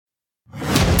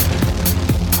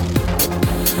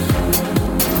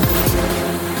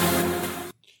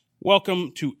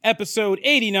Welcome to episode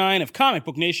 89 of Comic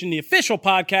Book Nation, the official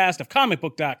podcast of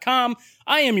comicbook.com.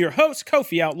 I am your host,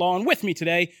 Kofi Outlaw, and with me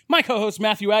today, my co-host,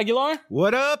 Matthew Aguilar.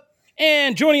 What up?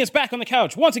 And joining us back on the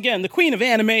couch, once again, the queen of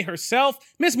anime herself,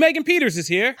 Miss Megan Peters is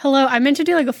here. Hello, I meant to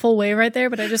do like a full wave right there,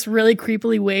 but I just really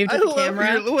creepily waved at the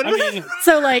camera.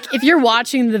 So like, if you're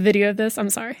watching the video of this,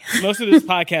 I'm sorry. Most of this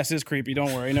podcast is creepy,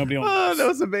 don't worry. Nobody will notice. Oh, that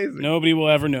was amazing. Nobody will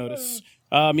ever notice.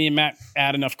 Me and Matt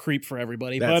add enough creep for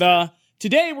everybody. That's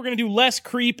Today, we're going to do less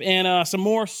creep and some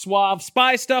more suave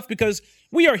spy stuff because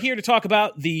we are here to talk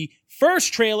about the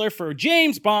first trailer for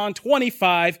James Bond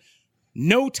 25,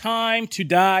 No Time to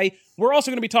Die. We're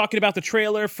also going to be talking about the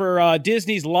trailer for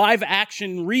Disney's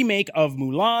live-action remake of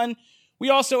Mulan. We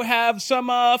also have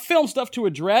some film stuff to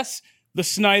address. The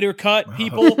Snyder Cut,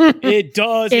 people. It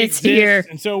does exist. Here.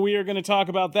 And so we are going to talk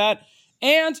about that.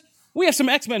 And we have some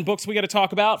X-Men books we got to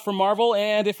talk about from Marvel,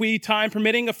 and if we time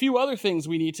permitting, a few other things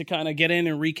we need to kind of get in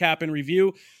and recap and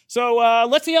review. So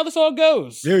let's see how this all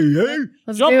goes.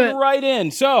 Let's Jumping do it. right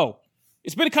in. So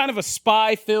it's been kind of a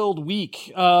spy-filled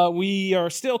week. We are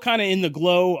still kind of in the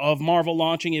glow of Marvel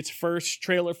launching its first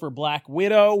trailer for Black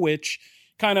Widow, which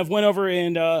kind of went over,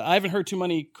 and I haven't heard too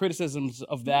many criticisms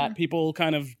of that. People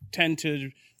kind of tend to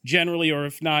generally, or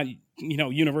if not,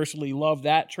 universally love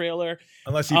that trailer.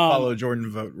 Unless you follow Jordan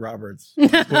Vogt Roberts on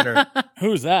Twitter.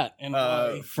 Who's that? And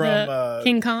From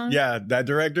King Kong? Yeah, that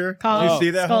director. Kong. Did you see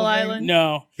that Skull whole thing? Island?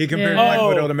 No. He compared Yeah. Black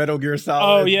Widow to Metal Gear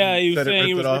Solid. Oh, yeah. He was said it saying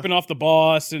he ripped was it ripping off the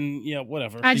boss and,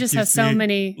 whatever. I just have so see.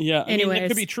 many. Yeah. I mean, Anyways. that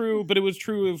could be true, but it was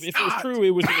true. If it was true,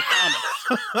 it was in the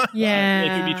comics. Yeah.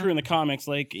 It could be true in the comics.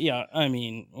 Like, yeah, I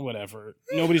mean, whatever.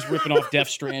 Nobody's ripping off Death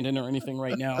Stranding or anything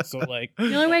right now. So, like.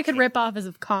 The only way I could rip off is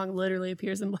if Kong literally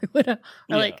appears in Black Widow. Or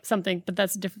Yeah. like something, but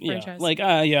that's a different Yeah, franchise. like,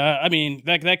 yeah, I mean,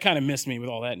 that kind of missed me with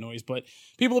all that noise, but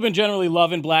people have been generally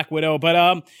loving Black Widow.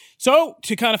 But, so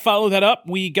to kind of follow that up,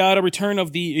 we got a return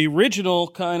of the original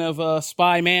kind of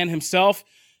spy man himself,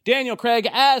 Daniel Craig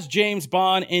as James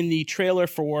Bond in the trailer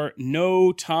for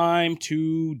No Time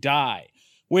to Die,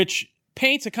 which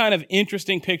paints a kind of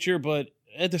interesting picture, but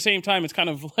at the same time, it's kind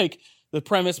of like the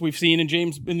premise we've seen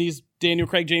in these Daniel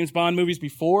Craig James Bond movies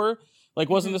before. Like,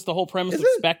 wasn't this the whole premise of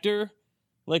Spectre?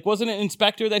 Like, wasn't it in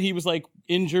Spectre that he was, like,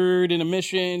 injured in a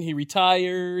mission, he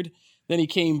retired, then he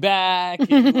came back,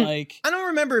 and, like... I don't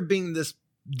remember it being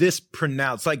this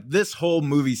pronounced. Like, this whole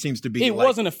movie seems to be It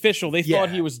wasn't official. They thought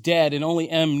Yeah. he was dead, and only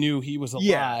M knew he was alive.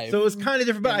 Yeah, so it was kind of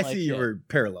different, but And, I like, see yeah. your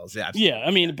parallels. Yeah, Yeah,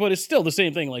 I mean, but it's still the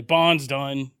same thing. Like, Bond's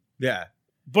done, yeah.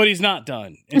 but he's not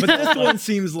done. But this one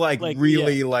seems like Like,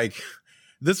 really like...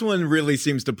 This one really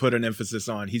seems to put an emphasis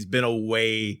on he's been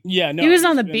away. Yeah, no. he was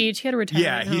on the he's been- beach. He had a retirement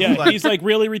Yeah, home. he- Yeah, Like- he's like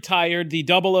really retired. The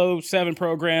 007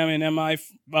 program in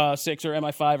MI6 or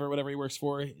MI5 or whatever he works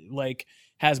for, like,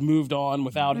 has moved on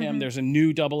without him. There's a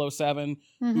new 007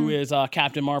 who is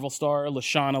Captain Marvel star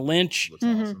Lashana Lynch.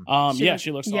 Looks awesome.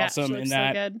 She looks yeah, awesome she in looks so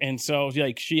that. good. And so,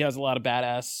 like, she has a lot of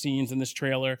badass scenes in this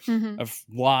trailer Mm-hmm. of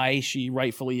why she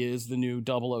rightfully is the new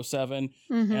 007.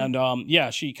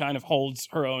 And she kind of holds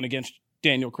her own against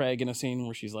Daniel Craig in a scene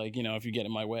where she's like, if you get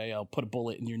in my way, I'll put a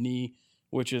bullet in your knee,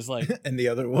 which is like, And the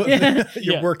other one, Yeah.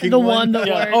 you're Yeah. working The one that-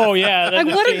 yeah, Word. oh yeah, Like,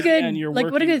 what a and good, you're what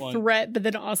a working good one. threat, but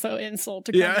then also insult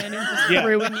to come Yeah. in and just Yeah.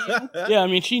 ruin you. Yeah, I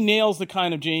mean, she nails the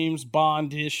kind of James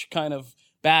Bond-ish kind of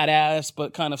badass,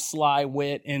 but kind of sly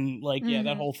wit, and like,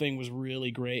 that whole thing was really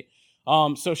great.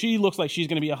 So she looks like she's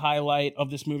going to be a highlight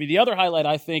of this movie. The other highlight,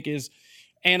 I think, is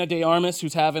Anna de Armas,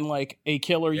 who's having like a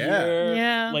killer Yeah. year,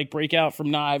 Yeah. like breakout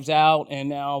from Knives Out, and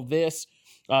now this.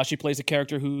 She plays a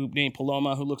character named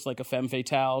Paloma, who looks like a femme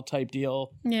fatale type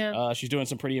deal. Yeah. She's doing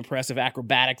some pretty impressive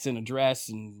acrobatics in a dress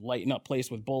and lighting up place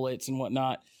with bullets and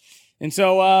whatnot. And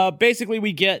so basically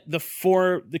we get this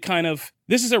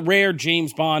is a rare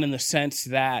James Bond in the sense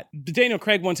that the Daniel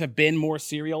Craig ones have been more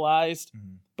serialized,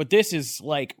 but this is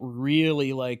like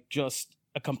really like just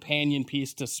a companion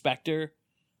piece to Spectre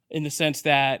in the sense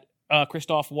that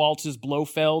Christoph Waltz's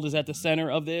Blofeld is at the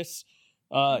center of this.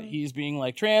 He's being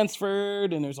like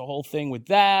transferred, and there's a whole thing with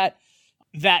that.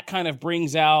 That kind of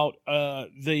brings out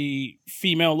the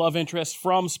female love interest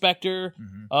from Spectre,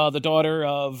 the daughter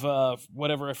of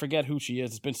whatever, I forget who she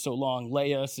is. It's been so long.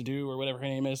 Leia Sadu or whatever her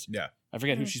name is. Yeah. I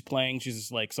forget who she's playing.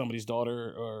 She's like somebody's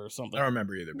daughter or something. I don't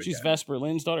remember either. But She's yeah. Vesper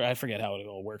Lynd's daughter. I forget how it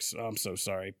all works. I'm so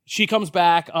sorry. She comes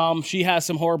back. She has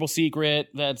some horrible secret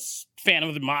that's Phantom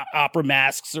of the Opera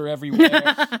masks are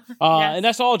everywhere. And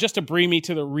that's all just to bring me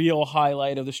to the real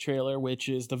highlight of this trailer, which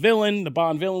is the villain, the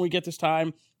Bond villain we get this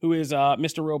time, who is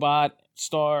Mr. Robot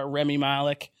star Remy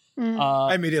Malek.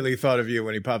 I immediately thought of you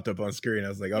when he popped up on screen. I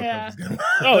was like, oh, Yeah. Kofi's gonna-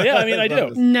 Oh, yeah, I mean, I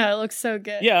do. No, it looks so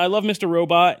good. Yeah, I love Mr.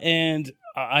 Robot, and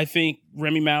I think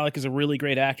Rami Malek is a really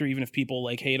great actor, even if people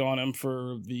like hate on him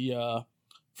for the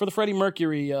Freddie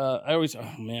Mercury. I always,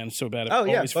 oh man, so bad.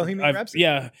 Bohemian Rhapsody.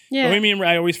 Yeah. Bohemian.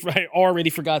 I already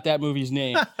forgot that movie's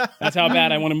name. That's how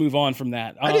bad I want to move on from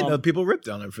that. I didn't know people ripped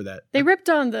on him for that. They ripped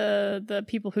on the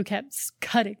people who kept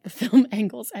cutting the film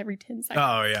angles every 10 seconds.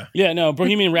 Oh yeah. Yeah, no,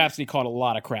 Bohemian Rhapsody caught a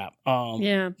lot of crap.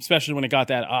 Yeah. Especially when it got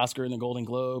that Oscar and the Golden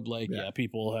Globe.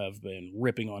 People have been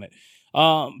ripping on it.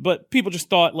 But people just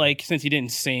thought, like, since he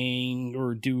didn't sing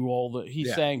or do he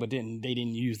sang, but they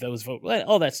didn't use those vocals,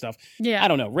 all that stuff. Yeah. I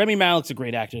don't know. Rami Malek's a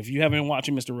great actor. If you haven't been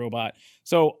watching Mr. Robot,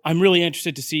 so I'm really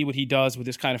interested to see what he does with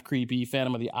this kind of creepy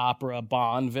Phantom of the Opera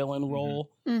Bond villain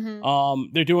role.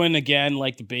 Mm-hmm. They're doing again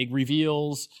like the big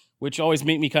reveals, which always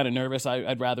make me kind of nervous.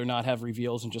 I'd rather not have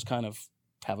reveals and just kind of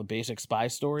have a basic spy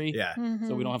story. Yeah. Mm-hmm.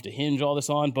 So we don't have to hinge all this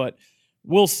on, but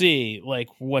we'll see like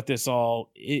what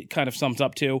it kind of sums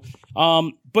up to.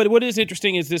 But what is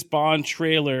interesting is this Bond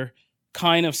trailer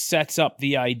kind of sets up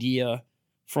the idea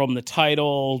from the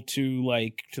title to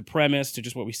like to premise to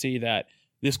just what we see, that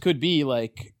this could be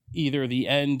like either the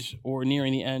end or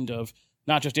nearing the end of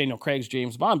not just Daniel Craig's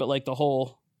James Bond, but like the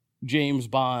whole James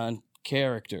Bond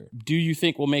character. Do you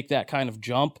think we'll make that kind of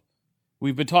jump?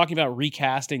 We've been talking about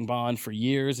recasting Bond for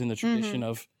years in the tradition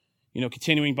of,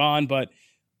 continuing Bond, but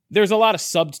there's a lot of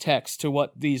subtext to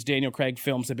what these Daniel Craig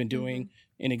films have been doing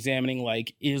in examining,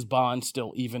 like, is Bond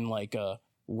still even like a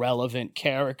relevant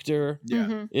character? Yeah.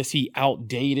 Mm-hmm. Is he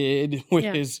outdated with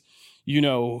his,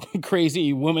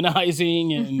 crazy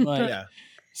womanizing and like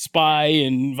spy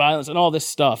and violence and all this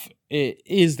stuff?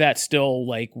 Is that still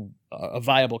like a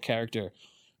viable character?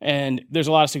 And there's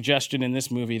a lot of suggestion in this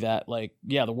movie that like,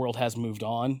 the world has moved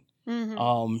on.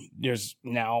 Mm-hmm. There's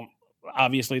now,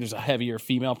 obviously there's a heavier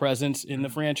female presence in the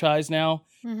franchise now.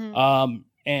 Mm-hmm.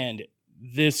 And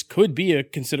this could be a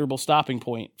considerable stopping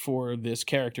point for this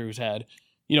character who's had,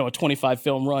 a 25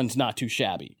 film run's not too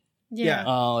shabby.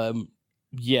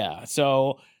 Yeah.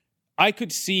 So I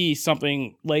could see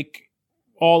something like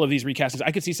all of these recastings.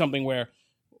 I could see something where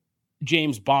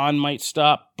James Bond might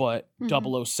stop, but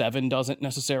 007 doesn't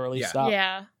necessarily stop.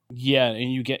 Yeah. Yeah.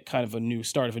 And you get kind of a new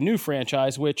start of a new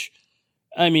franchise, which,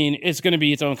 I mean, it's going to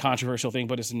be its own controversial thing,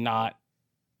 but it's not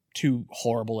too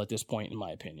horrible at this point, in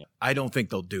my opinion. I don't think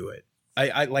they'll do it.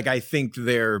 I think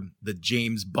the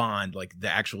James Bond, like the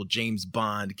actual James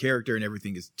Bond character and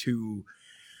everything is too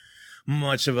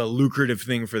much of a lucrative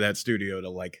thing for that studio to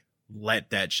like let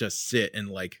that just sit and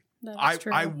like,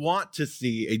 I want to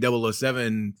see a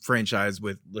 007 franchise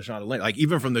with Lashana Lynch. Like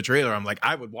even from the trailer, I'm like,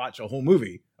 I would watch a whole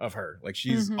movie of her. Like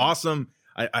she's awesome.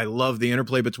 I love the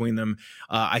interplay between them.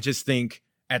 I just think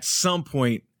at some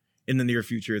point in the near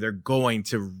future, they're going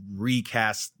to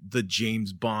recast the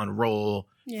James Bond role,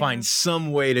 find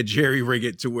some way to jerry rig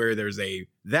it to where there's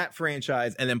that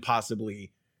franchise and then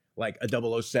possibly like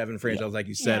a 007 franchise, like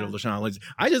you said, of Lashana Lynch.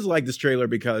 I just like this trailer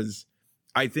because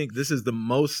I think this is the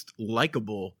most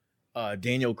likable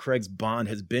Daniel Craig's Bond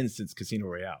has been since Casino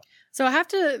Royale. So I have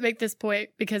to make this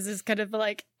point because it's kind of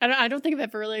like, I don't think I've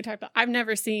ever really talked about, I've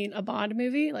never seen a Bond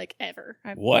movie, like ever.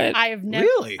 What? I have never.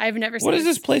 Really? I've never seen. What is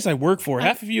this place I work for?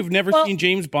 Half of you have never seen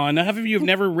James Bond. Half of you have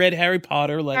never read Harry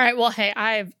Potter. Like, all right, well, hey,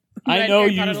 I know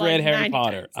you've read Harry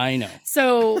Potter. I know.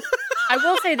 So I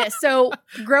will say this. So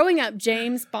growing up,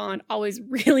 James Bond always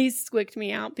really squicked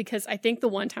me out because I think the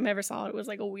one time I ever saw it was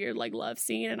like a weird like love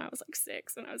scene and I was like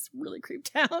 6 and I was really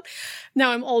creeped out.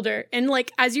 Now I'm older. And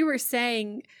like, as you were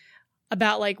saying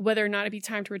about like whether or not it'd be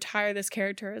time to retire this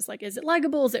character, is like, is it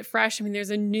likable? Is it fresh? I mean, there's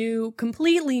a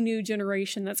completely new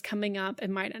generation that's coming up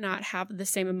and might not have the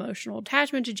same emotional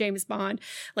attachment to James Bond.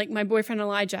 Like my boyfriend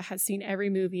Elijah has seen every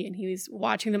movie and he's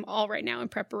watching them all right now in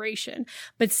preparation.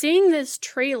 But seeing this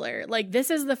trailer, like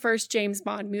this is the first James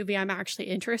Bond movie I'm actually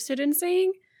interested in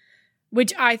seeing,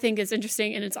 which I think is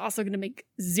interesting, and it's also going to make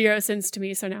zero sense to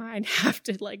me. So now I have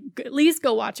to like at least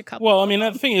go watch a couple. Well, I mean,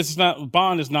 the thing is,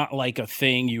 Bond is not like a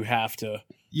thing you have to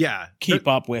keep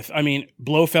up with. I mean,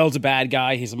 Blofeld's a bad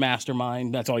guy; he's a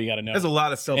mastermind. That's all you got to know. There's a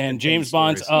lot of self. And James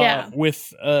Bond's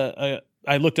with I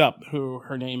looked up who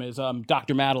her name is.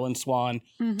 Dr. Madeline Swan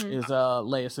is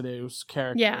Lea Seydoux'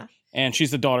 character. Yeah, and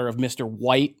she's the daughter of Mr.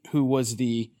 White, who was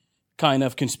the kind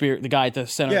of the guy at the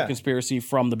center of the conspiracy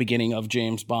from the beginning of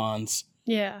James Bond's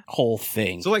whole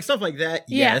thing. So like stuff like that,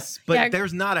 yes, but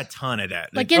there's not a ton of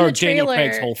that. Like in the Daniel trailer,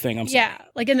 Craig's whole thing. I'm sorry. Yeah,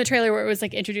 like in the trailer where it was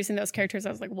like introducing those characters,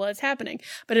 I was like, what's happening?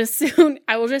 But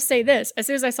I will just say this: as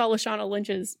soon as I saw Lashana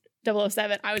Lynch's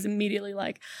 007, I was immediately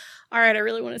like, all right, I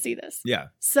really want to see this. Yeah.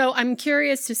 So I'm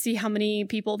curious to see how many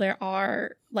people there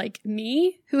are like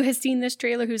me who has seen this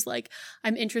trailer, who's like,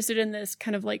 I'm interested in this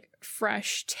kind of like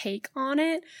fresh take on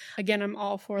it. Again, I'm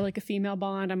all for like a female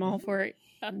Bond. I'm all for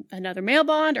another male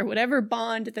Bond or whatever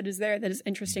Bond that is there that is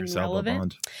interesting and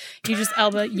relevant. Idris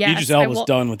Elba, yes. Idris Elba's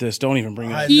done with this. Don't even bring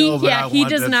it up. He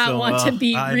does not want to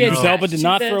be Idris Elba did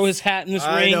not throw his hat in this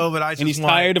ring, and he's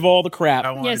tired of all the crap.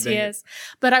 Yes, he is.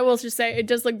 But I will just say, it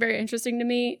does look very interesting to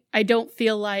me. I don't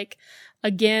feel like,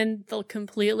 again, they'll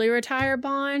completely retire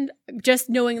Bond. Just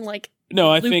knowing like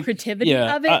lucrativity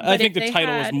of it. I think the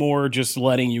title is more just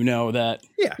letting you know that.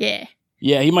 Yeah.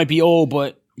 Yeah, he might be old,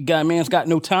 but man's got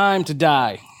no time to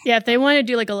die. Yeah, if they want to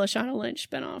do like a Lashana Lynch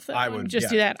spinoff, I would just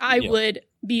do that. I would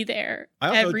be there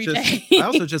every day. I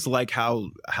also just like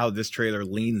how this trailer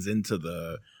leans into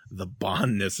the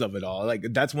Bondness of it all. Like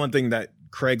that's one thing that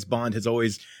Craig's Bond has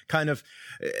always kind of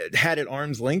had at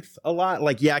arm's length a lot.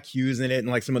 Like Hughes in it and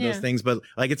like some of those things, but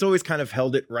like it's always kind of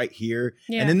held it right here.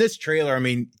 Yeah. And in this trailer, I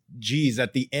mean, geez,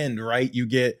 at the end, right, you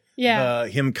get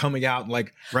him coming out and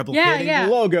like replicating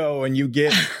the logo, and you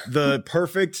get the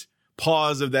perfect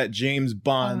pause of that James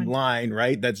Bond line,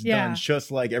 right? That's done just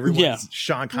like everyone's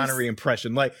Sean Connery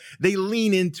impression. Like they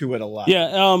lean into it a lot.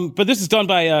 Yeah, but this is done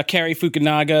by Cary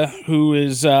Fukunaga, who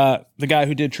is the guy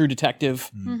who did True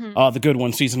Detective, the good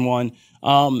one, season 1.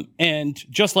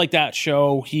 And just like that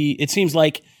show, it seems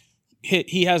like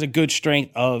he has a good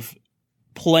strength of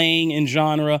playing in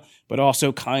genre, but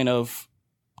also kind of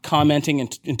commenting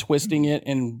and twisting it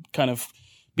and kind of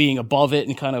being above it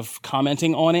and kind of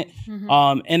commenting on it.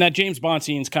 And that James Bond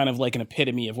scene is kind of like an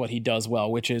epitome of what he does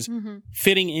well, which is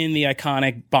fitting in the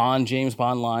iconic James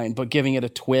Bond line, but giving it a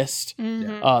twist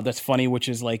that's funny, which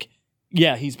is like,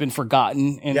 he's been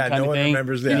forgotten and kind no of one thing.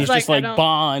 Remembers that. And he's just like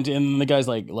Bond, and the guy's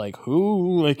like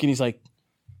who? Like, and he's like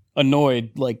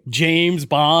annoyed, like James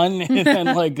Bond, and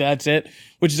then like that's it,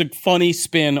 which is a funny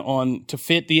spin on to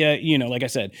fit the like I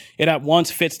said, it at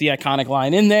once fits the iconic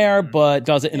line in there, but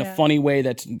does it in a funny way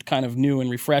that's kind of new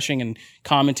and refreshing and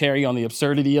commentary on the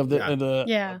absurdity of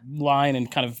the line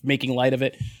and kind of making light of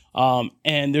it.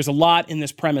 And there's a lot in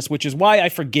this premise, which is why I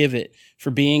forgive it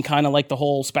for being kind of like the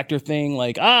whole Spectre thing,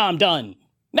 like I'm done.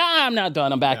 Nah, I'm not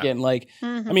done. I'm back in. Like,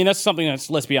 I mean, that's something that's,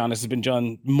 let's be honest, has been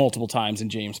done multiple times in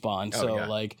James Bond.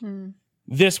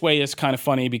 This way is kind of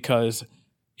funny because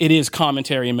it is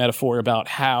commentary and metaphor about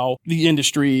how the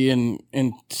industry and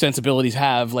sensibilities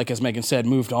have, like as Megan said,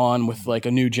 moved on with like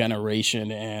a new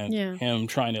generation, and him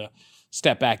trying to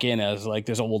step back in as like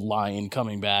this old lion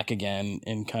coming back again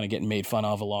and kind of getting made fun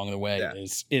of along the way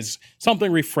is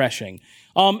something refreshing.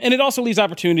 And it also leaves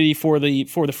opportunity for the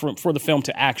film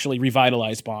to actually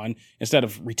revitalize Bond instead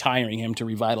of retiring him, to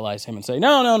revitalize him and say,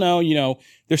 no,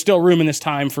 there's still room in this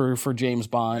time for James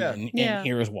Bond, and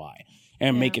here is why,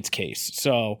 and make its case.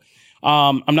 So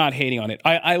I'm not hating on it.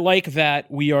 I like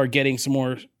that we are getting some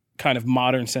more kind of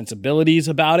modern sensibilities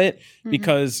about it,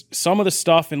 because some of the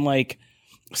stuff in like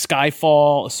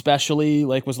Skyfall especially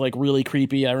like was like really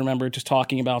creepy. I remember just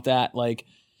talking about that, like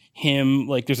him,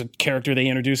 like there's a character they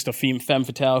introduced, a femme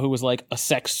fatale, who was like a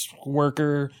sex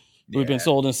worker who had been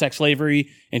sold in sex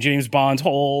slavery, and James Bond's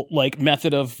whole like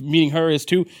method of meeting her is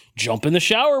to jump in the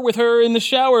shower with her in the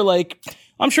shower. Like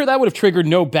I'm sure that would have triggered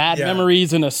no bad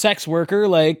memories in a sex worker,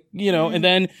 like, and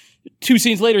then 2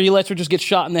 scenes later he lets her just get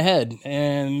shot in the head,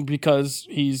 and because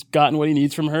he's gotten what he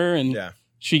needs from her, and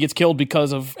she gets killed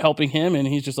because of helping him, and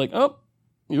he's just like,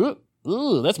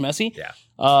 ooh, that's messy.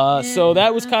 So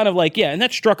that was kind of like, and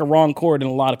that struck a wrong chord in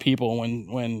a lot of people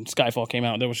when Skyfall came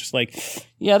out. That was just like,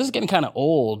 this is getting kind of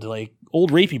old. Like,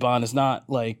 old rapey Bond is not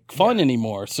like fun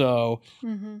anymore. So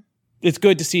it's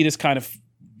good to see this kind of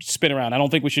spin around. I don't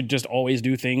think we should just always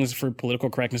do things for political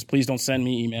correctness. Please don't send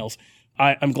me emails.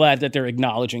 I'm glad that they're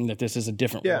acknowledging that this is a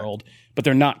different world, but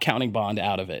they're not counting Bond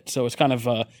out of it. So it's kind of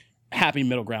a happy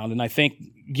middle ground. And I think,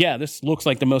 this looks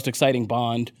like the most exciting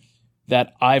Bond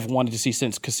that I've wanted to see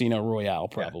since Casino Royale,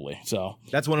 probably. So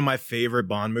that's one of my favorite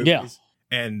Bond movies. Yeah.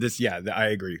 And this, I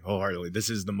agree wholeheartedly. This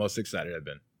is the most excited I've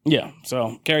been. Yeah.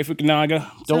 So Cary Fukunaga,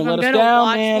 don't let us down,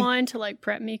 watch man. One to like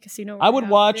prep me, Casino Royale.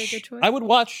 I would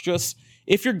watch just,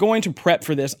 if you're going to prep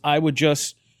for this,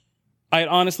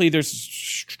 honestly,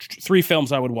 there's 3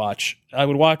 films I would watch. I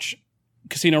would watch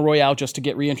Casino Royale just to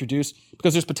get reintroduced,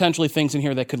 because there's potentially things in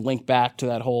here that could link back to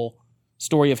that whole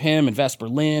story of him and Vesper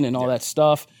Lynn and all that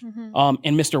stuff. And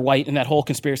Mr. White and that whole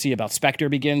conspiracy about Spectre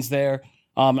begins there.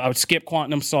 I would skip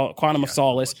Quantum of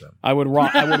Solace. I would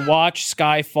watch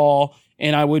Skyfall,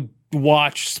 and I would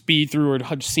watch speed through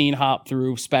or scene hop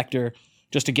through Spectre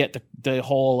just to get the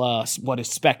whole what is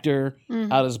Spectre?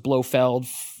 How does Blofeld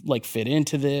like fit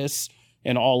into this?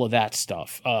 and all of that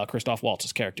stuff. Christoph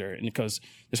Waltz's character, and because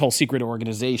this whole secret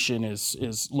organization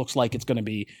is looks like it's going to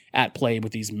be at play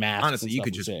with these masks. Honestly, you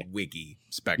could just wiki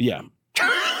Spectre. Yeah.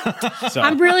 So.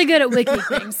 I'm really good at wiki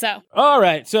things, so. All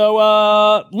right,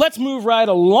 so let's move right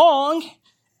along.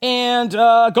 And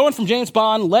going from James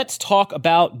Bond, let's talk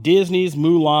about Disney's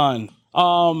Mulan.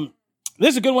 This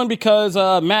is a good one because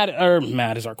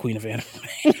Matt is our queen of anime.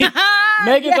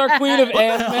 Megan's our queen of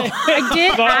anime.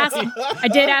 I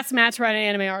did ask Matt to write an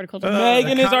anime article.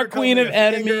 Megan is our queen of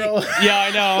anime. Yeah,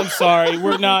 I know. I'm sorry.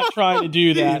 We're not trying to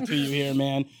do that to you here,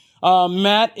 man.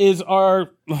 Matt is our.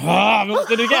 I'm gonna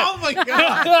do it again. Oh my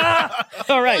god!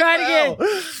 All right. Try it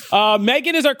again.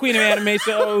 Megan is our queen of anime,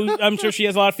 so I'm sure she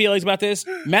has a lot of feelings about this.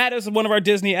 Matt is one of our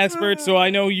Disney experts, so I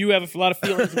know you have a lot of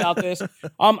feelings about this.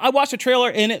 I watched the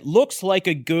trailer, and it looks like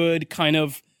a good kind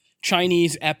of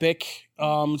Chinese epic,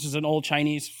 which is an old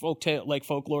Chinese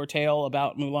folklore tale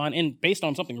about Mulan, and based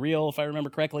on something real, if I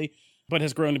remember correctly, but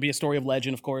has grown to be a story of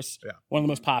legend, of course. Yeah. One of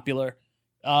the most popular.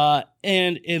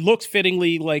 And it looks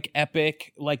fittingly like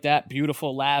epic, like that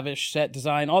beautiful, lavish set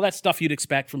design, all that stuff you'd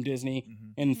expect from Disney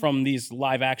and from these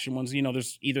live action ones. You know,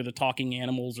 there's either the talking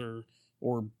animals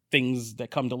or things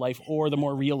that come to life, or the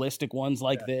more realistic ones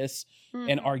like this,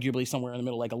 and arguably somewhere in the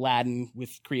middle, like Aladdin,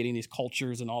 with creating these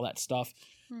cultures and all that stuff.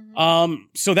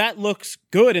 So that looks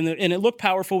good, and it looked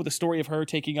powerful with the story of her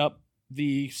taking up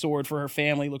the sword for her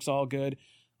family. Looks all good.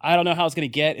 I don't know how it's going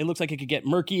to get. It looks like it could get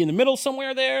murky in the middle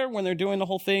somewhere there when they're doing the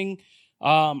whole thing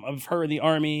of her in the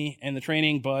army and the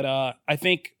training. But I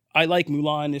think I like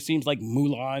Mulan. It seems like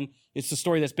Mulan. It's the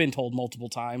story that's been told multiple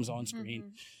times on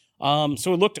screen.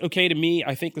 So it looked okay to me.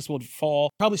 I think this would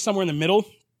fall probably somewhere in the middle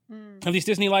of these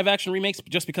Disney live action remakes,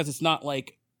 just because it's not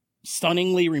like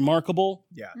stunningly remarkable.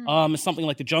 Yeah. It's something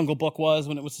like The Jungle Book was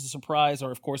when it was a surprise,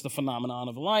 or of course the phenomenon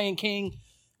of The Lion King.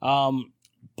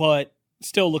 But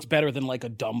still looks better than like a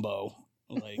Dumbo,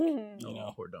 like you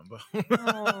know. Poor Dumbo.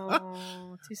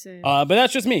 Oh, too soon. But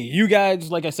that's just me. You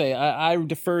guys, like I say, I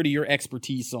defer to your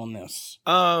expertise on this.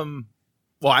 Well,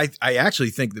 I actually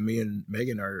think that me and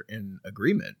Megan are in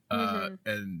agreement,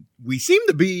 and we seem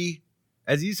to be,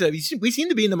 as you said, we seem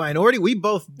to be in the minority. We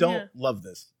both don't love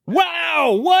this.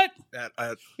 Wow, what?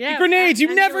 Yeah, Grenades,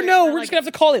 you never know. We're like just going to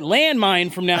have to call it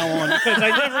landmine from now on, because I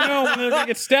never know when they're going to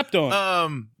get stepped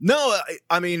on. No,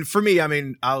 I mean, for me,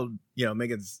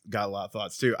 Megan's got a lot of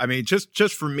thoughts too. I mean,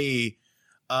 just for me,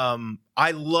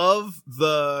 I love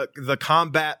the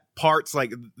combat parts,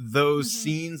 like those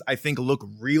scenes I think look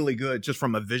really good just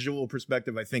from a visual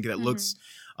perspective. I think that looks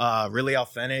really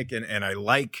authentic, and I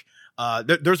like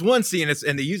there's one scene,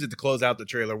 and they use it to close out the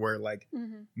trailer, where like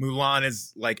Mulan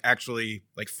is like actually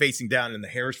like facing down and the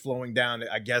hair's flowing down.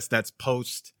 I guess that's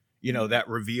post, that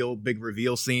big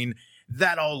reveal scene.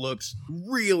 That all looks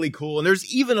really cool. And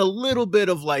there's even a little bit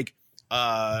of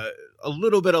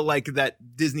that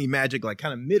Disney magic, like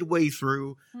kind of midway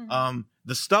through.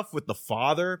 The stuff with the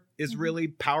father is really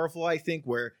powerful, I think,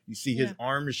 where you see his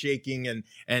arm shaking,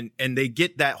 and they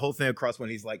get that whole thing across when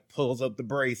he's like pulls up the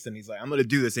brace and he's like, I'm going to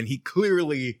do this. And he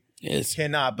clearly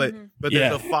cannot, but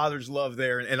there's the father's love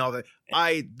there and all that.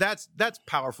 That's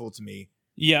powerful to me.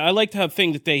 Yeah. I like the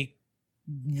thing that they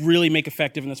really make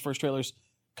effective in this first trailer is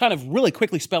kind of really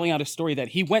quickly spelling out a story that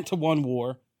he went to one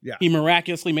war. Yeah. He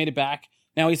miraculously made it back.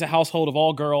 Now he's a household of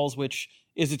all girls, which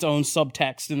is its own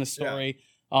subtext in the story. Yeah.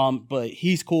 But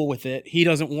he's cool with it. He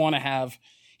doesn't want to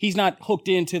he's not hooked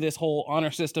into this whole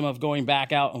honor system of going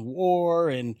back out in war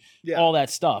and all that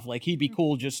stuff. Like, he'd be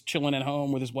cool just chilling at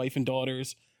home with his wife and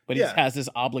daughters, but he has this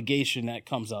obligation that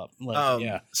comes up.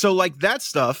 So like that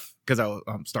stuff, because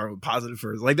I'm starting with positive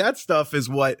first, like that stuff is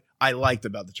what I liked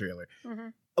about the trailer.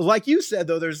 Like you said,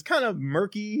 though, there's kind of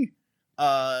murky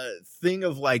thing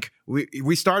of like,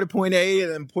 we start at point A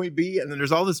and then point B, and then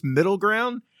there's all this middle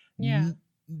ground. Yeah.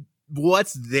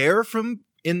 What's there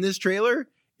in this trailer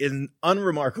is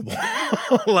unremarkable.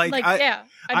 I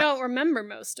don't remember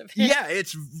most of it. Yeah,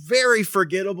 it's very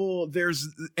forgettable.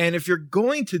 And if you're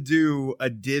going to do a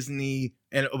Disney,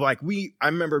 and like I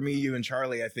remember me, you, and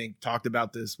Charlie, I think, talked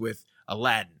about this with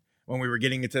Aladdin when we were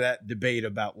getting into that debate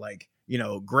about like,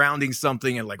 grounding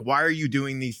something and like, why are you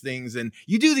doing these things? And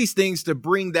you do these things to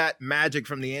bring that magic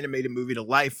from the animated movie to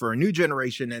life for a new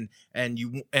generation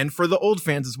and for the old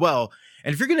fans as well.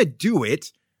 And if you're going to do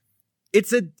it,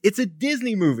 it's a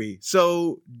Disney movie.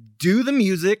 So do the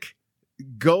music,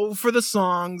 go for the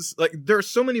songs. Like, there are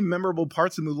so many memorable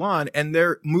parts of Mulan, and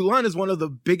Mulan is one of the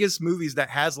biggest movies that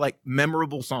has like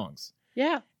memorable songs.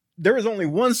 Yeah. There is only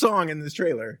one song in this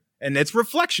trailer, and it's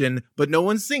Reflection, but no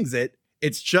one sings it.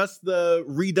 It's just the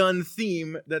redone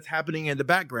theme that's happening in the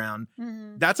background.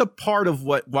 Mhm. That's a part of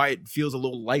why it feels a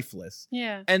little lifeless.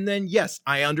 Yeah. And then, yes,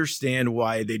 I understand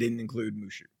why they didn't include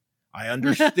Mushu. I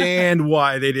understand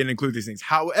why they didn't include these things.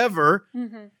 However,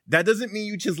 Mhm. that doesn't mean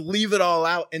you just leave it all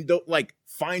out and don't like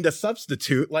find a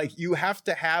substitute. Like you have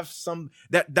to have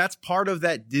that's part of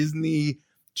that Disney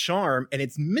charm, and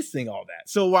it's missing all that.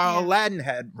 So while Yeah. Aladdin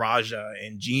had Raja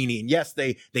and Genie, and yes,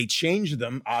 they changed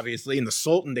them, obviously, and the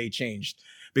Sultan they changed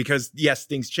because yes,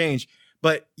 things change.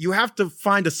 But you have to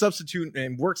find a substitute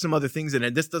and work some other things in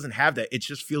it. This doesn't have that. It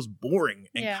just feels boring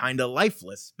and Yeah. kind of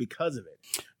lifeless because of it.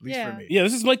 At least Yeah. for me. Yeah,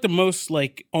 this is like the most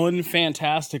like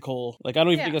unfantastical. Like I don't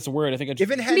even Yeah. think that's a word. I think I just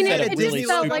If it I had mean, had it, a it Disney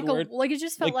just felt logo like it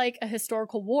just felt like a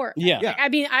historical war. Yeah. Yeah. I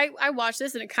mean, I watched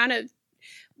this and it kind of,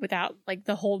 without like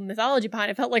the whole mythology behind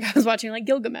it, felt like I was watching like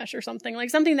Gilgamesh or something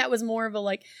that was more of a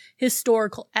like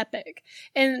historical epic.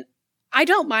 And I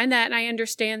don't mind that, and I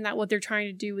understand that what they're trying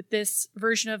to do with this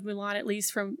version of Mulan, at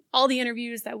least from all the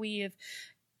interviews that we have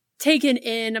taken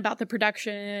in about the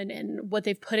production and what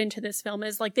they've put into this film,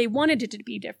 is like they wanted it to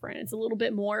be different. It's a little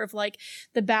bit more of like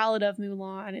the Ballad of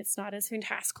Mulan. It's not as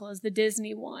fantastical as the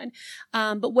Disney one.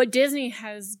 But what Disney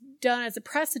has done as a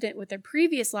precedent with their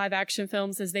previous live action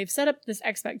films is they've set up this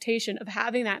expectation of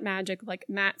having that magic, like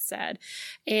Matt said,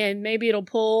 and maybe it'll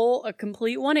pull a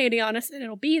complete 180 on us and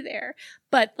it'll be there.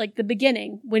 But like the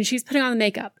beginning, when she's putting on the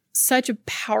makeup, such a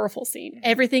powerful scene.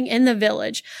 Everything in the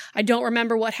village. I don't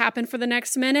remember what happened for the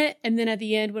next minute. And then at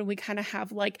the end, when we kind of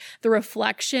have like the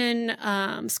reflection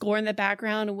score in the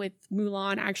background with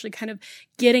Mulan actually kind of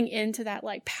getting into that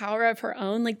like power of her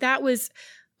own, like that was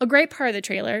a great part of the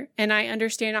trailer. And I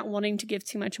understand not wanting to give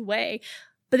too much away,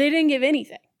 but they didn't give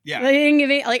anything. Yeah. They didn't give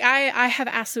any, like I have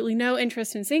absolutely no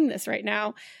interest in seeing this right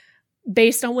now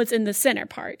based on what's in the center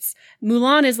parts.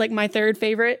 Mulan is like my third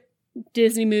favorite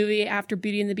Disney movie after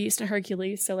Beauty and the Beast and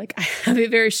Hercules. So like I have a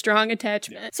very strong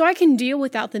attachment. Yeah. So I can deal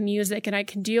without the music and I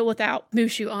can deal without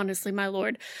Mushu, honestly, my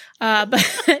lord. But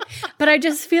I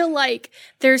just feel like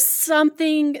there's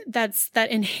something that's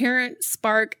that inherent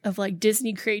spark of like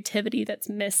Disney creativity that's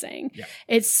missing. Yeah.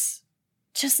 It's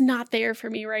just not there for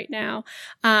me right now.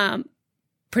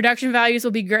 Production values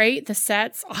will be great. The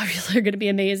sets obviously are going to be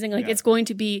amazing. Like it's going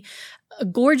to be a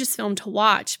gorgeous film to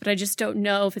watch, but I just don't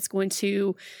know if it's going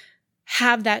to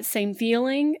have that same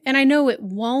feeling. And I know it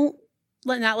won't,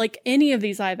 not like any of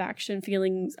these live action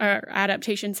feelings or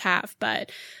adaptations have,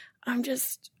 but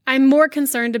I'm more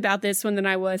concerned about this one than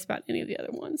I was about any of the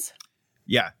other ones.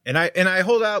 Yeah. And I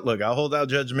hold out, I'll hold out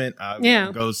judgment.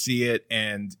 I'll go see it,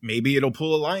 and maybe it'll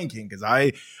pull a Lion King, because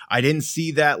I didn't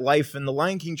see that life in the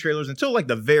Lion King trailers until like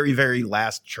the very, very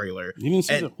last trailer. You didn't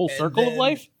see the whole circle of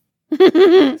life?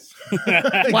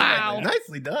 Wow.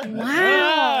 Nicely done.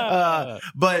 Wow.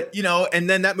 But, and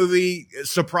then that movie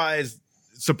surprised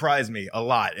me a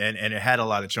lot, and it had a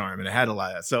lot of charm, and it had a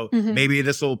lot of, so maybe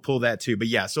this will pull that too. But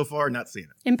yeah, so far not seeing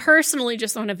it. And personally,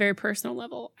 just on a very personal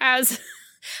level, as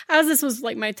this was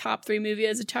like my top 3 movie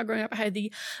as a child growing up, I had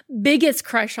the biggest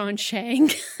crush on Shang.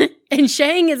 And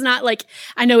Shang is not like,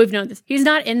 I know we've known this, he's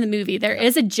not in the movie. There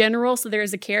is a general, so there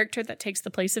is a character that takes the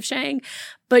place of Shang.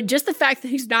 But just the fact that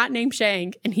he's not named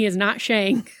Shang and he is not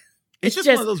Shang, it's just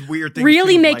one of those weird things.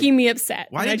 Really too, making like, me upset.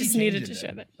 Why I did just you needed change to it show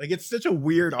then? that. Like, it's such a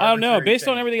weird. I don't know. arbitrary Based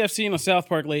on thing. everything I've seen on South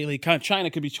Park lately, China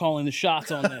could be calling the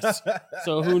shots on this.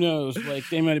 So who knows? Like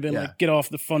they might have been like, get off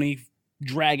the funny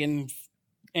dragon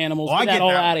animals. Oh, Get that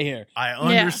all out of here. I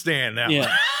understand that.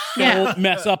 Yeah. Yeah. Don't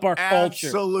mess up our culture.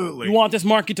 Absolutely. You want this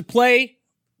market to play?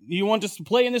 You want us to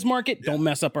play in this market? Don't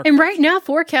mess up our And right now,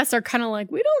 forecasts are kind of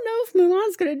like, we don't know if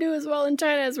Mulan's going to do as well in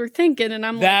China as we're thinking. And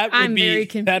I'm very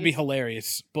confused. That'd be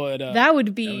hilarious. But that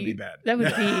would be bad.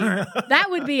 That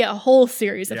would be a whole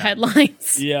series of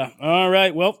headlines. Yeah. All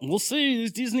right. Well, we'll see.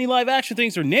 These Disney live action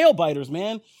things are nail biters,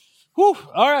 man. Whew.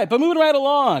 All right, but moving right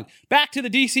along. Back to the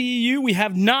DCEU. We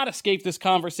have not escaped this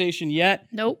conversation yet.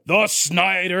 Nope. The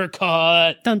Snyder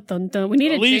Cut. Dun, dun, dun. We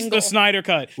need At a least jingle. the Snyder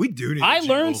Cut. We do need I a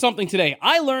jingle. learned something today.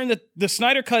 I learned that the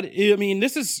Snyder Cut, I mean,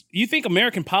 this is, you think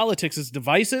American politics is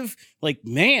divisive? Like,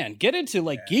 man, get into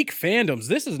like geek fandoms.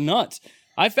 This is nuts.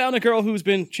 I found a girl who's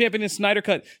been championing Snyder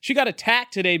Cut. She got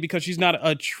attacked today because she's not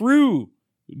a true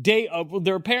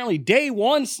they're apparently day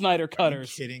one Snyder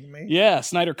Cutters. Are you kidding me? Yeah,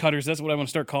 Snyder Cutters. That's what I want to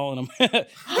start calling them.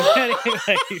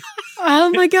 Anyway,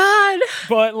 Oh my God.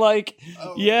 but like,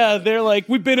 they're like,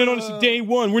 we've been in on this day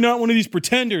one. We're not one of these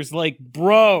pretenders. Like,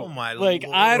 bro, Oh my like,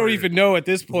 I don't Lord. even know at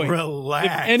this point. Relax.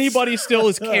 If anybody still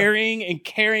is caring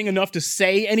enough to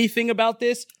say anything about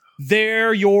this,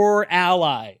 they're your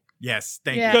ally. Yes,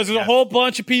 thank Yeah. you. Because there's a Yes. whole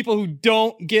bunch of people who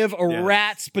don't give a Yes.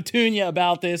 rat's petunia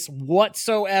about this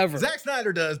whatsoever. Zack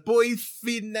Snyder does. Boy, he's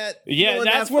feeding that. Yeah, throwing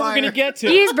that's that what we're fire. going to get to.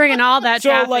 He's bringing all that So,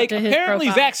 traffic like, to his apparently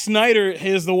profile. Zack Snyder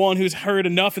is the one who's heard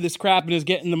enough of this crap and is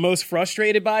getting the most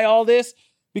frustrated by all this.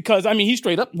 Because, I mean, he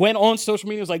straight up went on social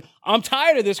media and was like, I'm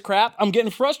tired of this crap. I'm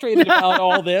getting frustrated about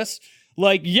all this.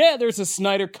 Like, yeah, there's a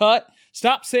Snyder cut.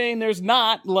 Stop saying there's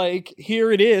not. Like, here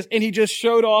it is. And he just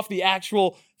showed off the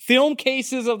actual film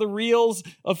cases of the reels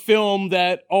of film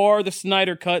that are the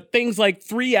Snyder cut. Things like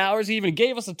 3 hours. He even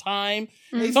gave us a time.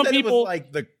 He Some said people- it was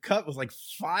like the cut was like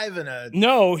 5 and a.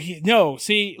 No.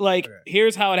 See, like, Okay.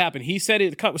 here's how it happened. He said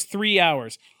the cut was 3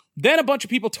 hours. Then a bunch of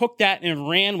people took that and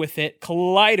ran with it.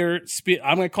 Collider,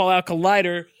 I'm going to call out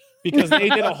Collider because they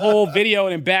did a whole video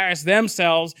and embarrassed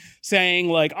themselves saying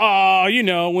like, oh, you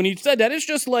know, when he said that, it's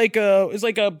just like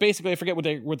basically, I forget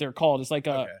what they're called. It's like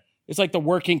Okay. it's like the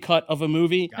working cut of a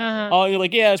movie. Uh-huh. Oh, you're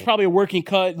like, yeah, it's probably a working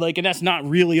cut, like, and that's not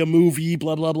really a movie,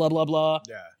 blah, blah, blah, blah, blah.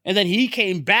 Yeah. And then he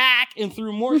came back and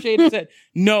threw more shade and said,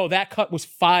 no, that cut was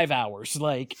 5 hours.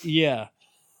 Like, yeah.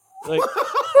 Like,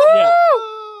 yeah.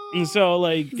 And so,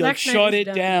 like Zack shut Snyder's it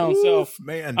done. down. So, Oof,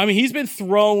 man. I mean, he's been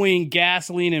throwing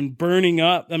gasoline and burning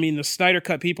up. I mean, the Snyder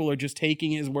Cut people are just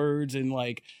taking his words and,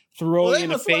 like, throwing Well, in they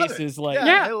the must love it. faces, like,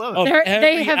 Yeah. I love it. of They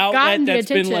every have outlet gotten the that's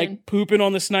been attention. like pooping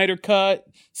on the Snyder Cut,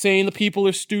 saying the people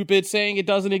are stupid, saying it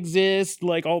doesn't exist,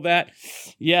 like all that.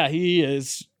 Yeah, he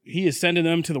is sending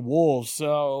them to the wolves.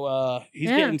 So he's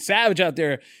Yeah. getting savage out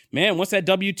there. Man, once that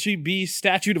WTB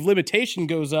statute of limitation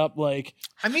goes up, like,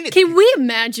 I mean, it's, Can we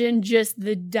imagine just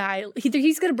the dial?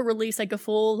 He's going to release like a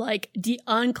full, like,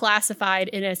 unclassified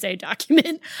NSA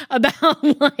document about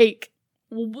like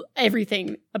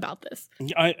everything about this.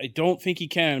 I don't think he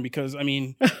can because, I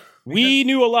mean, we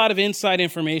knew a lot of inside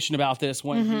information about this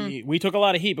when we took a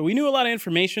lot of heat, but we knew a lot of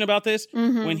information about this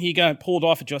Mhm. when he got pulled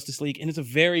off at Justice League, and it's a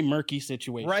very murky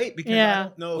situation. right because Yeah. I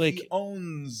don't know Like, if he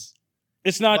owns.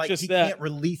 It's not like, just he that. can't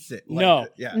release it. No.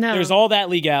 Yeah. No, There's all that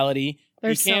legality.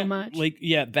 There's You so can't, much. Like,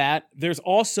 yeah, that. There's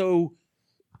also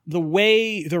the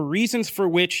reasons for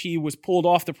which he was pulled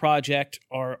off the project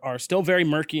are still very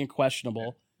murky and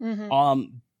questionable.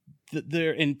 Mhm.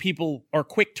 There and people are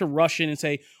quick to rush in and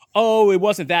say, "Oh, it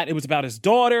wasn't that. It was about his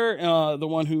daughter, the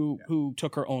one who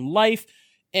took her own life."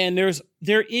 And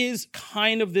there is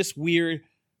kind of this weird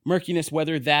murkiness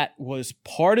whether that was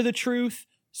part of the truth,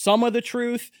 some of the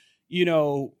truth, you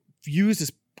know, used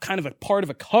as kind of a part of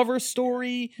a cover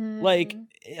story. Mhm. Like,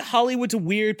 Hollywood's a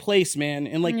weird place, man.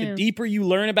 And like Yeah. the deeper you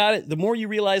learn about it, the more you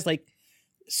realize like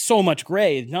so much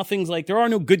gray. Nothing's like there are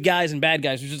no good guys and bad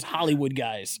guys. There's just Hollywood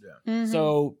guys. Mhm.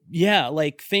 So yeah,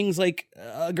 like things like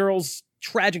a girl's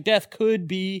tragic death could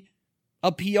be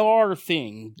a PR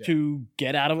thing Yeah. to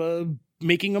get out of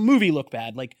making a movie look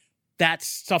bad. Like that's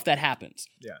stuff that happens.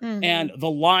 Mhm. And the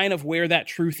line of where that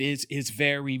truth is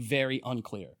very, very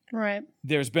unclear. right.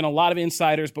 There's been a lot of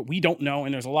insiders, but we don't know.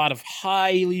 And there's a lot of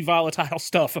highly volatile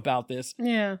stuff about this.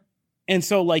 Yeah. And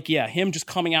so, like, yeah, him just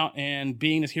coming out and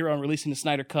being this hero and releasing the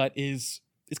Snyder Cut is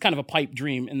kind of a pipe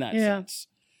dream in that Yeah. sense.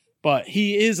 But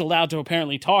he is allowed to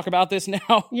apparently talk about this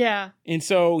now. Yeah. And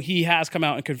so he has come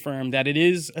out and confirmed that it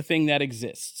is a thing that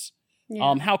exists.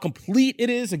 Yeah. How complete it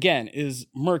is, again, is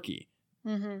murky.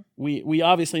 Mhm. We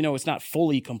obviously know it's not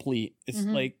fully complete. It's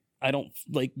Mhm. like, I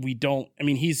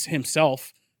mean, he's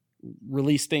himself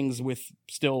released things with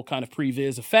still kind of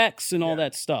previs effects and all Yeah.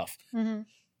 that stuff. Mhm.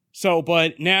 So,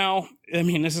 but now, I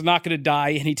mean, this is not going to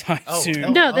die anytime Oh, soon.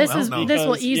 hell No, this hell is no. this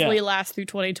will Because, easily yeah. last through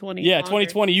 2020. Yeah, longer.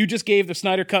 2020. You just gave the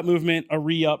Snyder Cut movement a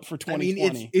re-up for I mean,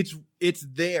 2020. it's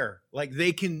there. Like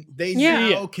they Yeah.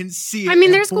 now can see it. I mean,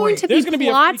 and there's going point. to There's be gonna be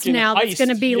a plots freaking now that's heist. going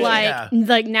to be Yeah.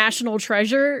 like national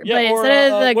treasure, yeah, but or,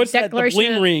 instead of the what's that, the declaration,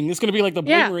 bling ring. It's going to be like the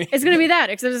bling yeah, ring. it's going to be that.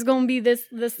 Except it's going to be this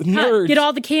Nerds. get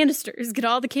all the canisters, get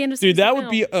all the canisters. Dude, that of would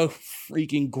film. be a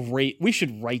freaking great. We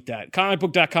should write that.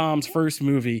 Comicbook.com's first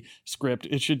movie script.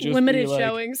 It should just limited be like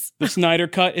showings. the Snyder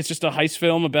Cut. It's just a heist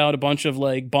film about a bunch of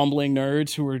like bumbling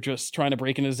nerds who are just trying to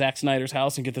break into Zack Snyder's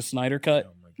house and get the Snyder Cut.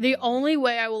 Oh my The God. only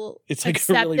way I will It's like a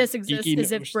accept really this exists geeky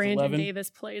is if Ocean's Brandon 11. Davis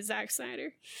plays Zack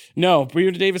Snyder. No,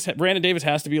 Brandon Davis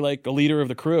has to be like a leader of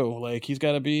the crew. Like he's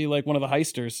got to be like one of the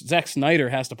heisters. Zack Snyder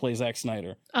has to play Zack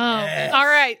Snyder. Oh, Yes. all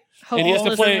right. And he has to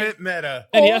Hopefully- play- Ultimate meta.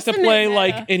 And he has to Ultimate play meta.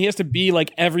 like, and he has to be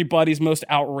like everybody's most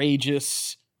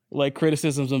outrageous like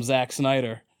criticisms of Zack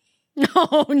Snyder.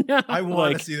 No, no. I want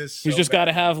like, to see this. He's so just got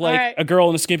to bad. have like Alright. a girl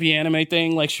in a skimpy anime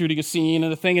thing, like shooting a scene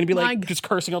and the thing, and be My like g- just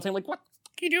cursing all the time, like, "What the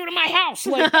fuck you doing to my house?"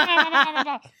 Like, blah, blah, blah, blah,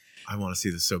 blah. I want to see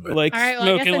this so bad. like All right, well, I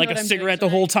guess I smoking know like what a I'm doing cigarette the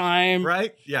whole time,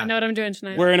 right? I Yeah. know what I'm doing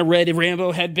tonight. wearing a red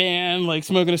Rambo headband, like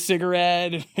smoking a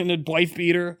cigarette and a wife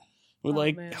beater. with Oh,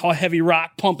 like man. heavy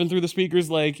rock pumping through the speakers.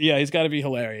 Like, yeah, he's got to be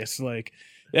hilarious. Like,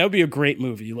 that would be a great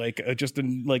movie, like just a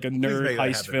nerd make that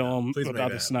heist happen, film man. Please make about that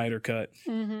the happen. Snyder cut.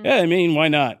 Mhm. Yeah, I mean, why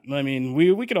not? I mean,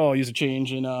 we could all use a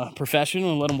change in profession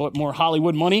and let them put more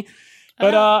Hollywood money.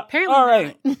 But Apparently all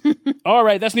right, not. all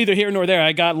right, that's neither here nor there.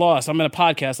 I got lost. I'm in a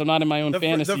podcast. I'm not in my own The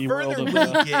fantasy world further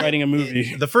of we get writing a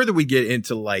movie. the further we get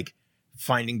into like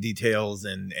finding details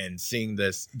and seeing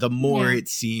this, the more Yeah. it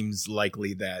seems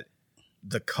likely that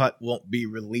the cut won't be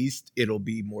released. It'll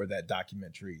be more that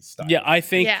documentary style. Yeah, I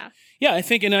think. Yeah. I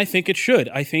think it should.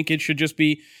 I think it should just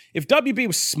be, if WB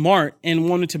was smart and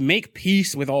wanted to make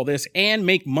peace with all this and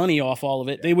make money off all of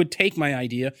it, they would take my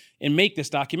idea and make this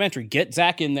documentary. Get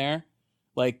Zach in there,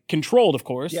 like controlled, of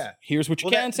course. Yeah. Here's what you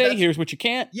Well, can say. that's- Here's what you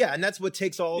can't. Yeah, and that's what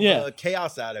takes all Yeah. the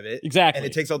chaos out of it. Exactly. And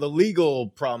it takes all the legal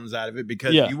problems out of it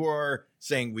because Yeah. you are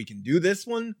saying we can do this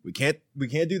one, we can't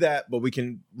do that, but we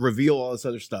can reveal all this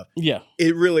other stuff. Yeah.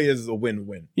 It really is a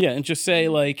win-win. Yeah. And just say,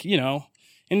 like, you know,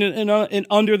 and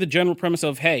under the general premise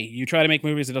of, hey, you try to make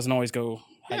movies, it doesn't always go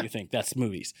how you think. That's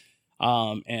movies.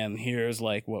 And here's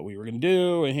like what we were going to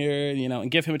do. And here, you know,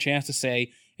 and give him a chance to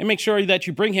say, and make sure that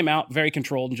you bring him out very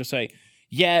controlled and just say,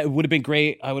 yeah, it would have been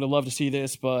great. I would have loved to see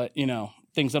this, but, you know,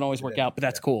 things don't always work out, but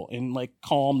that's cool. And like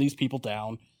calm these people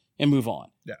down and move on.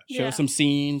 Yeah. Show Yeah. some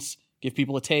scenes, give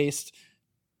people a taste,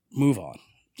 move on.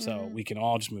 So Mhm. we can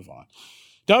all just move on.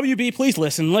 WB, please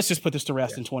listen. Let's just put this to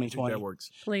rest in I think 2020. that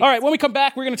works. Please. All right, when we come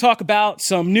back, we're going to talk about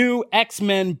some new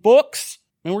X-Men books,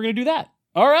 and we're going to do that.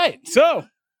 All right, so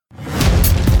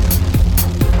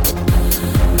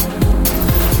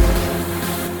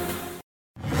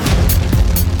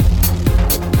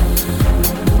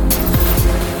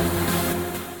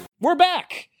we're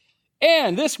back.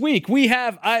 And this week we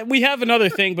have another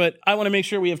thing, but I want to make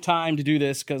sure we have time to do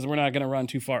this because we're not going to run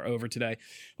too far over today.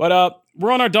 But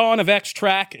we're on our Dawn of X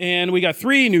track, and we got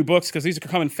 3 new books because these are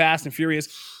coming fast and furious.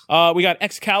 We got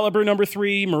Excalibur number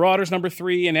 3, Marauders number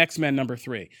 3, and X-Men number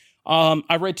 3.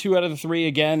 I read 2 out of the 3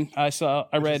 again. I Which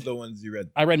read is the ones you read.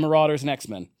 I read Marauders and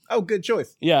X-Men. Oh, good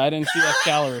choice. Yeah, I didn't see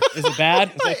Excalibur. Is it bad?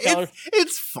 Is Excalibur?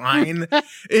 It's fine.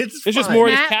 It's It's just fine. more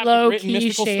just Matt Captain low Britain key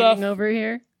mystical shading stuff. over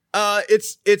here.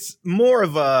 It's more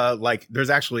of a like. There's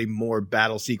actually more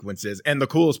battle sequences, and the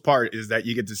coolest part is that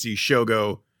you get to see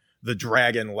Shogo, the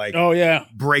dragon, like Oh yeah,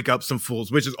 break up some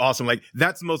fools, which is awesome. Like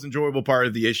that's the most enjoyable part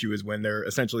of the issue is when they're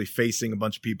essentially facing a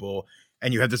bunch of people,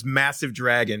 and you have this massive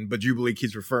dragon, but Jubilee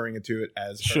keeps referring to it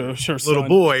as her sure, little son.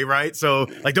 boy, right? So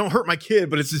like, don't hurt my kid,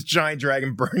 but it's this giant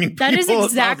dragon burning. That is people.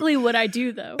 exactly what I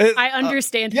do, though. Uh, I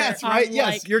understand her. Yes, I'm right. Yes,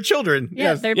 like, your children. yeah,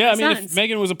 Yes. they're Yeah, I my mean, sons. if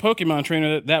Megan was a Pokemon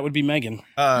trainer, that would be Megan.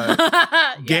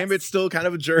 Yes. Gambit's still kind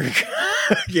of a jerk.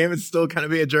 Gambit's still kind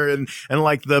of being a jerk, and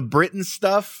like the Britain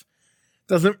stuff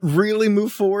doesn't really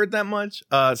move forward that much.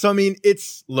 So I mean,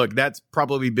 that's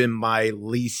probably been my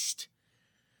least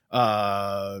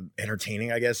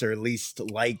entertaining, I guess, or least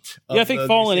liked. Of Yeah, I think the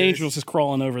Fallen series. Angels is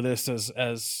crawling over this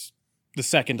as the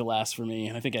second to last for me,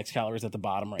 and I think Excalibur is at the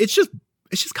bottom right It's just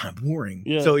kind of boring.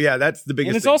 Yeah. So yeah, that's the now. biggest.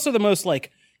 And it's thing. also the most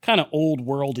like kind of old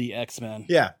worldy X-Men.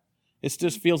 yeah. It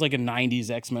just feels like a 90s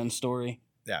X-Men story.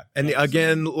 Yeah. And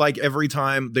again, like every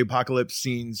time the Apocalypse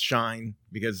scenes shine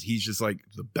because he's just like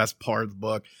the best part of the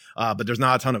book. But there's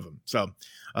not a ton of them. So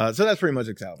that's pretty much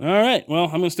Excalibur. All right. Well,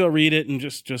 I'm going to still read it and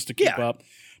just to keep Yeah. up.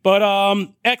 But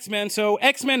X-Men. So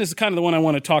X-Men is kind of the one I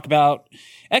want to talk about.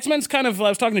 X-Men's kind of, I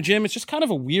was talking to Jim, it's just kind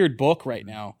of a weird book right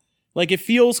now. Like it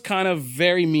feels kind of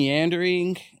very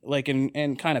meandering, like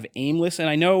and kind of aimless. And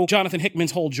I know Jonathan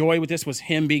Hickman's whole joy with this was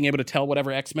him being able to tell whatever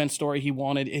X-Men story he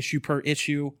wanted, issue per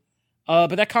issue.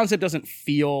 But that concept doesn't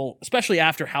feel, especially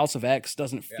after House of X,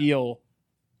 doesn't feel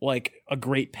like a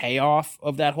great payoff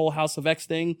of that whole House of X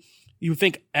thing. You would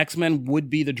think X-Men would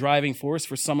be the driving force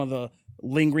for some of the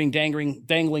lingering,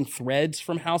 dangling threads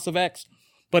from House of X,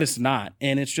 but it's not.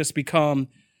 And it's just become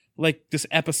like this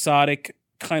episodic,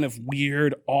 kind of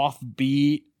weird,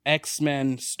 offbeat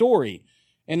X-Men story.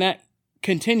 And that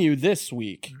continued this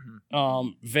week,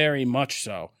 very much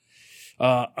so.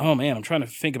 Oh man, I'm trying to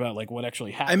think about like what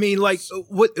actually happened. I mean, like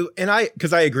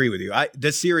because I agree with you.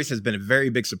 This series has been a very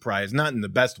big surprise, not in the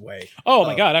best way. Oh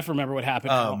my God, I remember what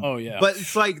happened. Oh yeah. But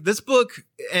it's like this book,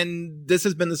 and this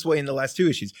has been this way in the last 2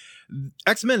 issues.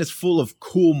 X-Men is full of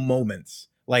cool moments.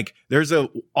 Like there's a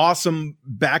awesome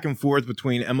back and forth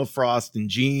between Emma Frost and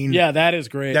Jean. Yeah, that is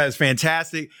great. That is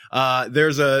fantastic.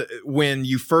 There's when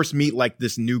you first meet like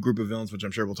this new group of villains, which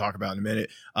I'm sure we'll talk about in a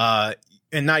minute.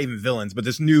 And not even villains, but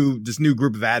this new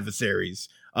group of adversaries.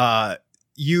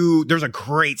 There's a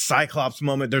great Cyclops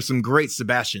moment. There's some great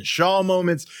Sebastian Shaw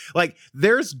moments. Like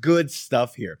there's good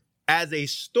stuff here. As a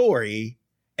story,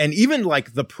 And even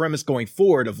like the premise going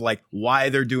forward of like why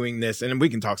they're doing this, and we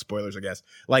can talk spoilers, I guess.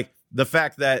 Like the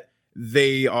fact that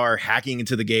they are hacking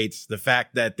into the gates, the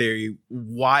fact that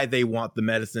why they want the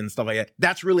medicine, stuff like that.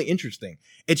 That's really interesting.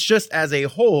 It's just as a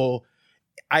whole,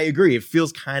 I agree. It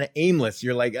feels kind of aimless.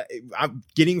 You're like, I'm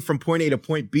getting from point A to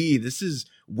point B. This is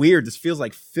weird. This feels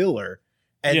like filler.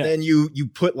 And then you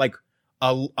put like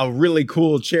a really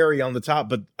cool cherry on the top,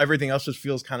 but everything else just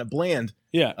feels kind of bland.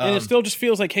 Yeah. And it still just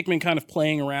feels like Hickman kind of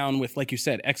playing around with, like you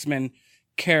said, X-Men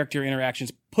character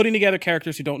interactions, putting together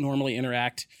characters who don't normally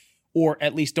interact, or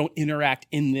at least don't interact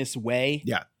in this way.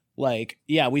 Yeah. Like,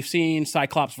 yeah, we've seen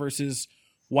Cyclops versus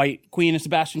White Queen and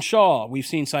Sebastian Shaw. We've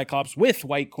seen Cyclops with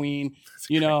White Queen,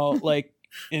 like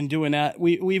in doing that.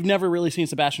 We've never really seen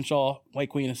Sebastian Shaw, White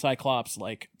Queen, and Cyclops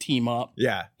like team up.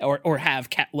 Yeah. Or have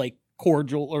like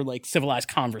cordial or like civilized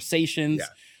conversations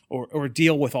or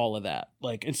deal with all of that.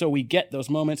 Like, and so we get those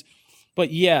moments.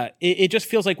 But yeah, it just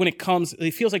feels like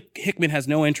it feels like Hickman has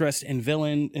no interest in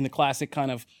the classic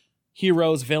kind of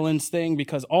heroes, villains thing,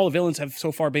 because all the villains have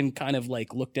so far been kind of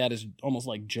like looked at as almost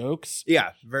like jokes.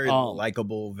 Yeah, very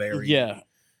likable, very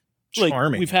Like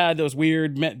charming. we've had those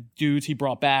weird dudes he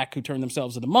brought back who turned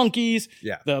themselves into monkeys.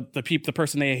 Yeah, the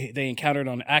person they encountered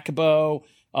on Akabo.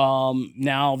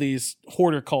 Now these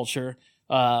hoarder culture,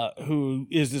 who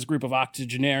is this group of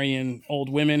octogenarian old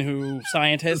women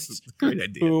scientists great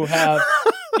idea. who have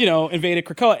invaded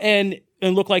Krakoa and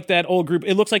look like that old group.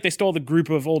 It looks like they stole the group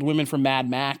of old women from Mad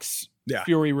Max,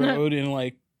 Fury Road, and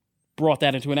like brought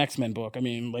that into an X-Men book. I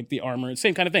mean, like the armor,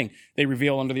 same kind of thing. They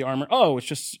reveal under the armor,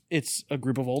 it's a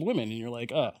group of old women, and you're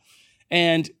like,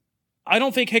 and I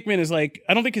don't think Hickman is I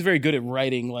don't think he's very good at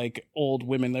writing like old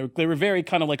women. They were very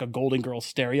kind of like a Golden Girl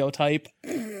stereotype.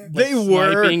 They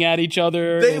were sniping at each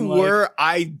other. They were.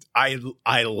 I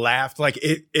laughed. Like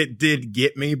it did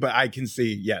get me, but I can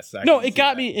see. Yes. It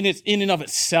got me, and it's in and of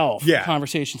itself. Yeah. The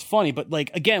conversation's funny, but like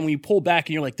again, when you pull back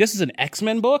and you're like, this is an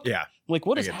X-Men book. Yeah. Like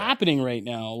what is happening right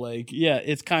now? Like, yeah,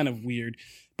 it's kind of weird,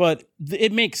 but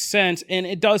it makes sense, and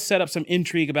it does set up some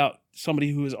intrigue about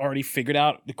somebody who has already figured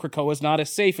out the Krakoa is not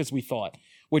as safe as we thought,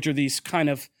 which are these kind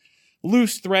of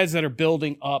loose threads that are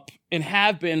building up and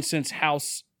have been since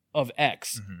House of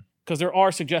X. Because there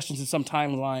are suggestions in some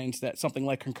timelines that something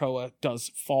like Krakoa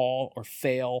does fall or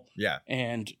fail. Yeah.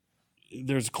 And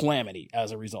there's calamity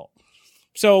as a result.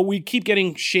 So we keep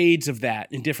getting shades of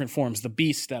that in different forms. The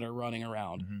beasts that are running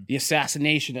around, the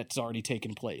assassination that's already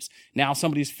taken place. Now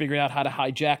somebody's figured out how to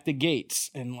hijack the gates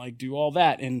and like do all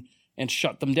that and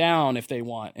shut them down if they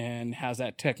want, and has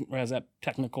that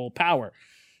technical power,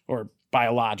 or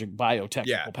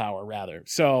biotechnical power rather.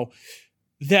 So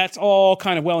that's all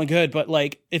kind of well and good, but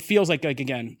like it feels like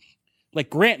again,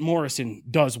 like Grant Morrison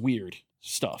does weird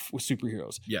stuff with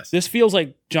superheroes. Yes. This feels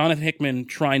like Jonathan Hickman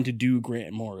trying to do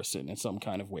Grant Morrison in some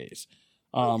kind of ways.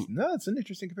 No, it's an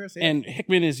interesting comparison. And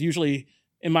Hickman is usually,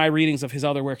 in my readings of his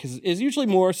other work, is usually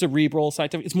more cerebral,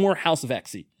 scientific. It's more House of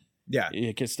X-y. Yeah.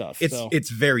 Stuff. It's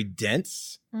very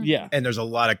dense. Yeah. And there's a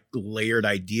lot of layered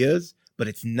ideas, but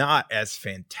it's not as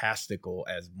fantastical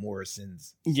as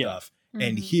Morrison's stuff.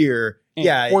 And here,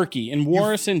 quirky. And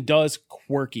Morrison does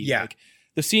quirky. Yeah. Like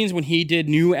the scenes when he did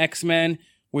New X-Men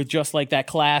with just like that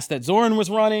class that Zorn was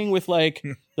running with like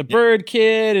the Bird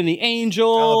Kid and the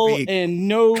Angel and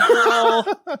No Girl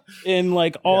and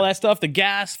like all that stuff, the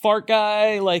gas fart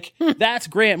guy, like that's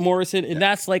Grant Morrison, and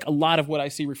that's like a lot of what I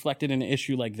see reflected in an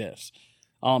issue like this.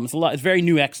 It's very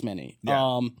New X-Men-y,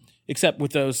 except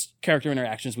with those character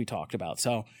interactions we talked about.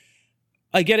 So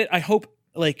I get it. I hope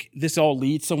like this all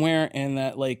leads somewhere, and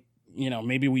that like,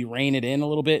 maybe we rein it in a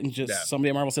little bit, and just somebody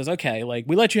at Marvel says, okay, like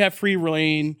we let you have free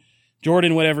reign.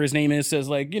 Jordan, whatever his name is, says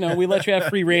like, we let you have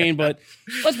free reign, but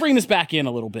let's bring this back in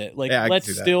a little bit. Like,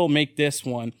 let's still make this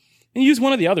one and use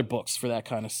one of the other books for that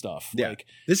kind of stuff. Yeah. Like,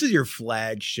 this is your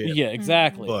flagship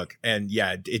book. And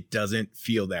it doesn't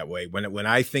feel that way. When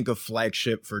I think of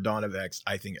flagship for Dawn of X,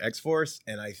 I think X-Force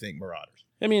and I think Marauders.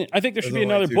 I mean, I think there should be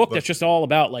another book that's just all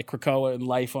about like Krakoa and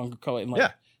life on Krakoa and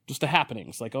like just the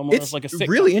happenings, like almost it's like a sitcom.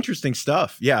 Really interesting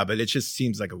stuff. Yeah, but it just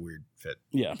seems like a weird fit.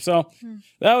 Yeah. So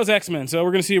that was X-Men. So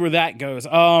we're going to see where that goes.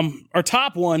 Our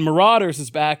top one, Marauders, is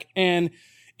back. And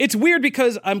it's weird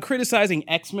because I'm criticizing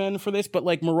X-Men for this, but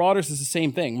like Marauders is the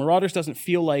same thing. Marauders doesn't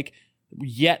feel like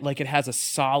yet like it has a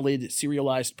solid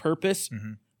serialized purpose.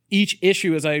 Each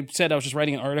issue, as I said, I was just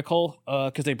writing an article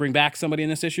because they bring back somebody in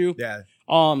this issue. Yeah.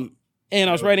 And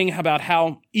I was writing about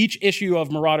how each issue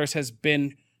of Marauders has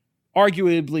been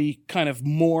arguably kind of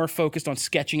more focused on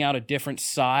sketching out a different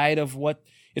side of what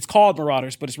it's called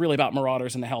Marauders, but it's really about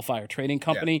Marauders and the Hellfire Trading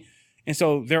Company. And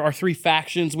so there are 3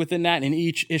 factions within that, and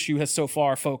each issue has so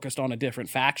far focused on a different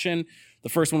faction. The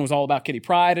first one was all about Kitty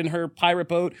Pryde and her pirate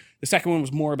boat. The second one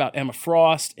was more about Emma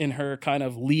Frost and her kind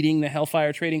of leading the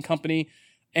Hellfire Trading Company.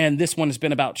 And this one has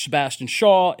been about Sebastian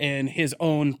Shaw and his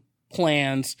own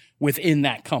plans within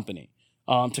that company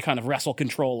to kind of wrestle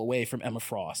control away from Emma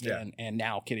Frost and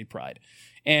now Kitty Pryde.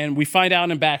 And we find out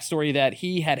in backstory that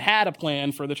he had a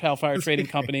plan for the Hellfire Trading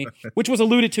Company, which was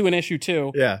alluded to in issue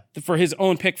 2, for his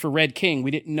own pick for Red King.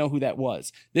 We didn't know who that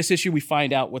was. This issue, we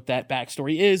find out what that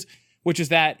backstory is, which is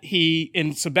that he,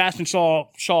 in Sebastian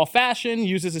Shaw fashion,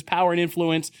 uses his power and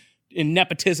influence in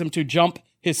nepotism to jump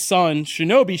his son,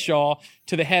 Shinobi Shaw,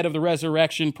 to the head of the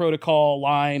Resurrection Protocol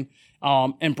line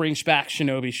and brings back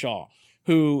Shinobi Shaw,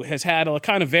 who has had a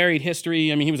kind of varied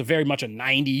history. I mean, he was very much a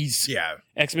 90s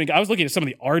X-Men guy. I was looking at some of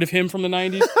the art of him from the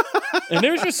 90s, and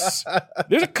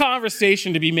there's a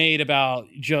conversation to be made about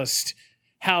just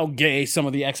how gay some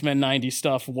of the X-Men 90s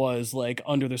stuff was, like,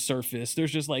 under the surface.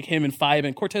 There's just, like, him and Five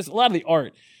Cortez. A lot of the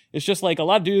art, it's just, like, a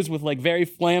lot of dudes with, like, very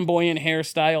flamboyant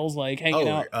hairstyles, like, hanging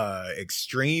out.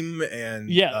 Extreme and...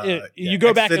 you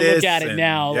go back and look at it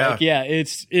now.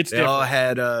 It's they different. all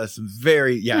had some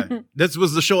very... this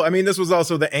was the shoulder... I mean, this was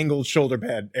also the angled shoulder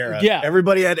pad era. Yeah.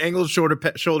 Everybody had angled shoulder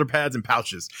pads and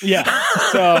pouches. Yeah.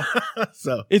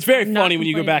 So it's very funny when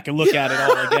you go back and look at it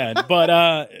all again. But,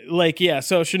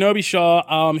 so Shinobi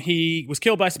Shaw, he was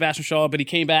killed by Sebastian Shaw, but he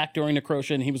came back during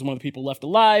Necrosha, and he was one of the people left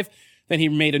alive. Then he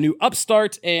made a new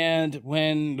upstart, and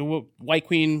when the White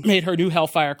Queen made her new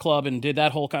Hellfire Club and did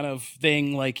that whole kind of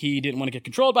thing, like, he didn't want to get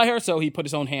controlled by her, so he put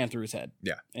his own hand through his head.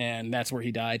 Yeah. And that's where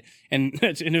he died. And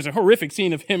there's a horrific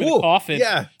scene of him in a coffin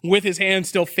with his hand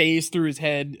still phased through his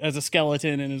head as a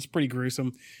skeleton, and it's pretty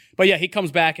gruesome. But yeah, he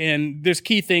comes back, and there's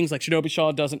key things like Sebastian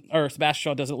Shaw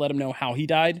doesn't let him know how he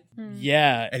died.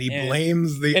 Yeah. And he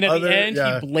blames the other. And at the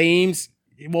end, he blames...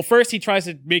 Well, first he tries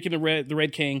to make him the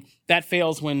Red King. That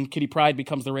fails when Kitty Pryde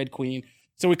becomes the Red Queen.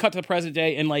 So we cut to the present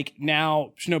day, and like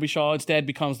now Shinobi Shaw instead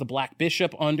becomes the Black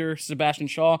Bishop under Sebastian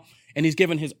Shaw, and he's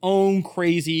given his own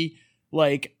crazy,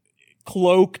 like,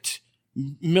 cloaked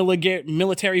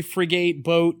military frigate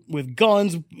boat with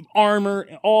guns, armor,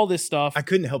 all this stuff. I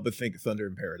couldn't help but think Thunder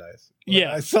in Paradise. When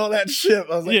I saw that ship,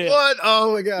 I was like, what?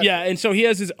 Oh my God. Yeah, and so he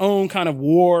has his own kind of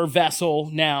war vessel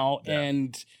now,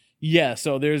 and... Yeah,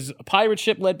 so there's a pirate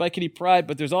ship led by Kitty Pryde,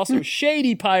 but there's also a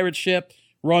shady pirate ship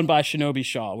run by Shinobi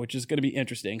Shaw, which is going to be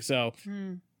interesting. So,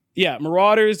 yeah,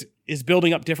 Marauders is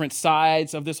building up different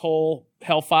sides of this whole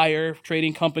Hellfire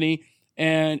Trading Company,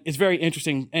 and it's very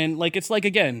interesting. And, like, it's like,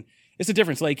 again, it's a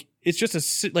difference. Like, it's just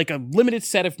a limited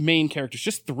set of main characters,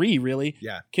 just 3, really.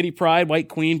 Yeah. Kitty Pryde, White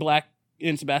Queen, Black,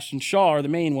 and Sebastian Shaw are the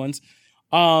main ones.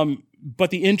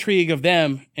 But the intrigue of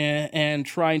them and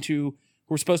trying to...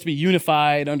 We're supposed to be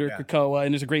unified under Krakoa,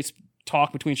 and there's a great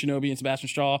talk between Shinobi and Sebastian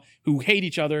Shaw, who hate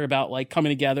each other about, like, coming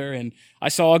together. And I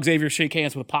saw Xavier shake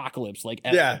hands with Apocalypse, like,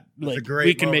 a great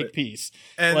we can make peace.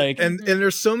 And, like, and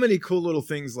there's so many cool little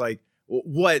things, like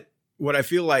what I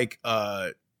feel like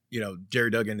Jerry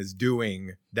Duggan is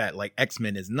doing that, like,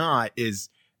 X-Men is not, is,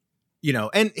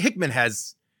 and Hickman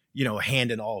has a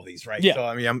hand in all of these, right? So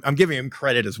I mean, I'm giving him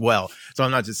credit as well. So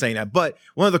I'm not just saying that. But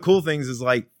one of the cool things is,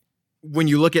 like, when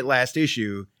you look at last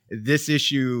issue, this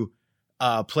issue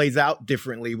plays out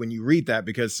differently when you read that,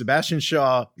 because Sebastian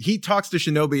Shaw, he talks to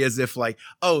Shinobi as if, like,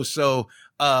 there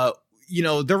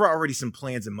were already some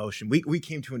plans in motion. We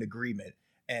came to an agreement,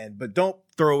 but don't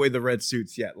throw away the red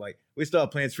suits yet. Like, we still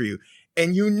have plans for you.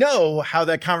 And you know how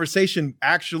that conversation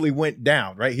actually went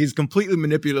down, right? He's completely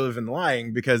manipulative and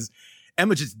lying because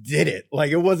Emma just did it.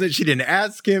 Like, it wasn't, she didn't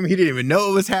ask him. He didn't even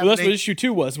know it was happening. Well, that's what issue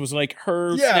 2 was like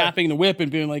her snapping the whip and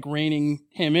being like reining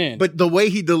him in. But the way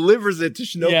he delivers it to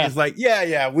Shinobi is like,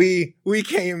 we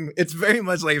came. It's very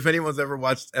much like if anyone's ever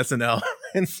watched SNL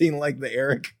and seen, like, the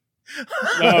Eric.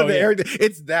 Eric,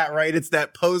 it's that, right? It's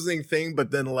that posing thing,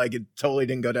 but then, like, it totally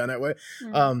didn't go down that way.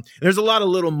 There's a lot of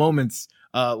little moments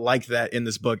like that in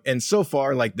this book. And so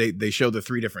far, like, they show the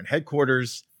 3 different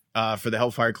headquarters for the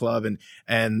Hellfire Club,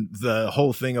 and the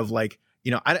whole thing of, like,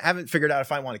 I haven't figured out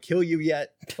if I want to kill you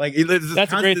yet. Like,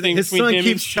 that's a great thing. His son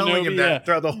keeps telling him that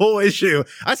throughout the whole issue.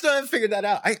 I still haven't figured that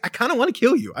out. I kind of want to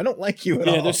kill you. I don't like you at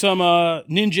all. Yeah, there's some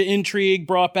ninja intrigue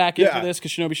brought back into this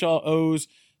because Shinobi Shaw owes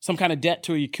some kind of debt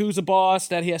to a Yakuza boss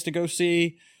that he has to go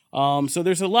see. So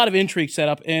there's a lot of intrigue set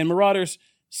up, and Marauders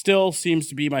still seems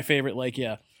to be my favorite. Like,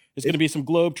 there's going to be some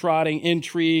globe-trotting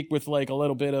intrigue with, like, a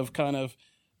little bit of kind of,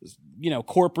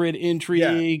 corporate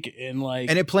intrigue and,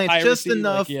 like, and it plants piracy, just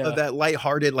enough of that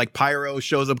lighthearted, like, Pyro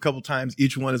shows up a couple times.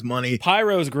 Each one is money.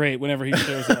 Pyro's great whenever he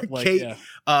shows up. Like, Kate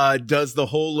does the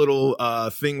whole little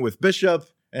thing with Bishop,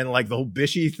 And like the whole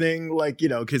Bishy thing, like, you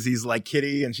know, because he's like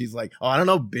Kitty and she's like, oh, I don't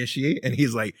know, Bishy. And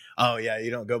he's like, oh, yeah, you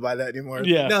don't go by that anymore.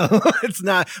 Yeah. No, it's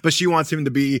not. But she wants him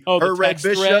to be Oh, the her Red text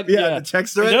Bishop. thread? Yeah, the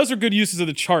text And thread. those are good uses of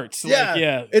the charts. Yeah. Like,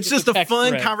 yeah. It's just the a text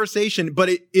fun thread. conversation, but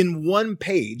it in one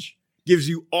page gives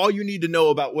you all you need to know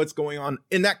about what's going on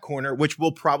in that corner, which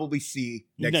we'll probably see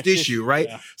next issue, right?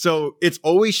 Yeah. So it's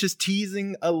always just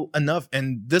teasing enough.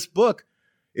 And this book,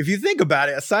 if you think about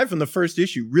it, aside from the first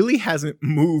issue, really hasn't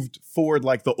moved forward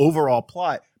like the overall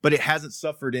plot, but it hasn't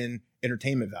suffered in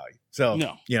entertainment value. So,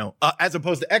 No. you know, as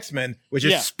opposed to X-Men, which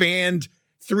Yeah. has spanned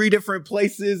 3 different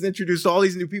places, introduced all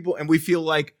these new people, and we feel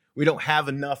like we don't have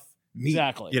enough meat.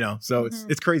 Exactly. You know, so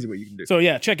it's crazy what you can do. So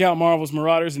yeah, check out Marvel's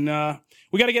Marauders, and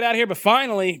we got to get out of here. But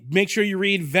finally, make sure you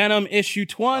read Venom issue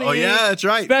 20. Oh yeah, that's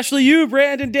right. Especially you,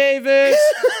 Brandon Davis,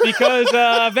 because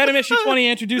Venom issue 20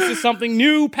 introduces something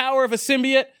new, Power of a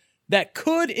Symbiote, that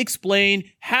could explain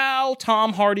how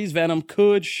Tom Hardy's Venom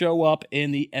could show up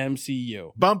in the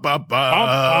MCU. Bum, bum, bum.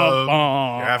 Bum,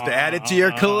 bum. You have to add it to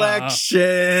your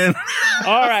collection.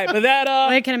 All right, but that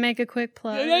Wait, can I make a quick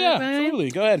plug? yeah, Right?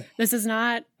 absolutely. Go ahead. This is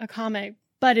not a comic,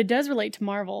 but it does relate to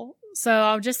Marvel. So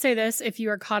I'll just say this. If you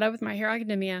are caught up with My Hero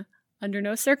Academia, under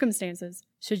no circumstances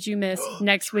should you miss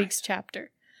next week's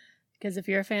chapter. Because if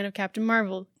you're a fan of Captain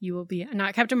Marvel, you will be,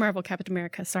 not Captain Marvel, Captain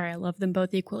America. Sorry, I love them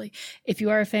both equally. If you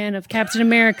are a fan of Captain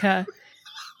America,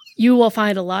 you will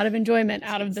find a lot of enjoyment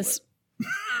out of this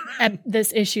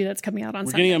this issue that's coming out on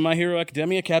We're Sunday. getting a My Hero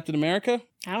Academia Captain America.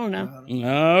 I don't know.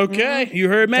 Okay, you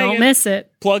heard Megan. Don't miss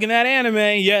it. Plugging that anime.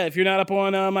 Yeah, if you're not up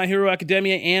on My Hero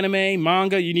Academia anime,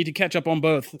 manga, you need to catch up on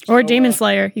both. Or So, Demon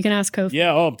Slayer. You can ask Kofi.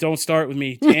 Yeah, oh, don't start with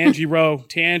me.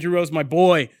 Tanjiro's my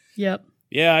boy. Yep.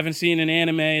 Yeah, I haven't seen an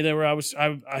anime there where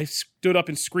I stood up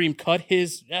and screamed, cut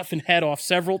his effing head off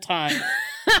several times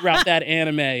throughout that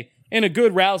anime in a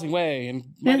good, rousing way, and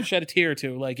might have shed a tear or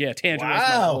two. Like, yeah, Tanjiro's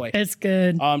my boy. It's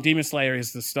good. Demon Slayer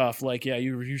is the stuff. Like, yeah,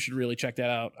 you should really check that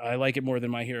out. I like it more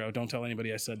than My Hero. Don't tell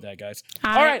anybody I said that, guys.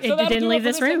 All right, so you that'll didn't do leave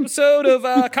it for this room. episode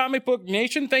of Comic Book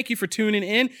Nation. Thank you for tuning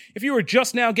in. If you are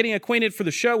just now getting acquainted for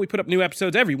the show, we put up new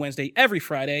episodes every Wednesday, every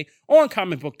Friday on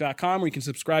comicbook.com, where you can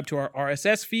subscribe to our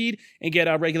RSS feed and get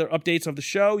regular updates of the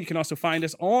show. You can also find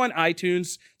us on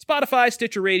iTunes, Spotify,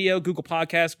 Stitcher Radio, Google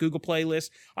Podcasts, Google Playlists,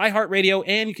 iHeartRadio,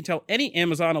 and you can tell any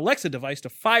Amazon Alexa device to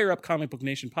fire up Comic Book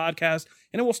Nation podcast,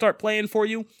 and it will start playing for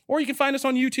you. Or you can find us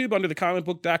on YouTube under the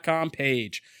comicbook.com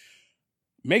page.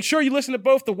 Make sure you listen to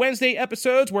both the Wednesday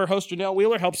episodes where host Janelle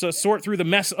Wheeler helps us sort through the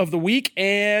mess of the week,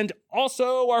 and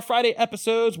also our Friday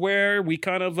episodes where we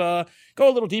kind of go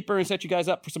a little deeper and set you guys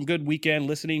up for some good weekend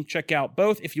listening. Check out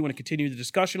both. If you want to continue the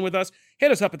discussion with us, hit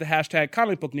us up at the hashtag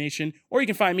Comic Book Nation, or you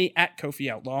can find me at Kofi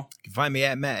Outlaw. You can find me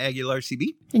at Matt Aguilar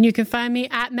CB. And you can find me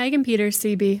at Megan Peters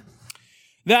CB.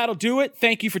 That'll do it.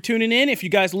 Thank you for tuning in. If you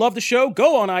guys love the show,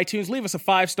 go on iTunes, leave us a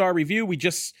 5-star review. We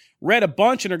just read a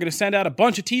bunch and are going to send out a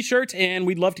bunch of t-shirts, and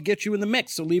we'd love to get you in the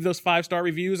mix. So leave those 5-star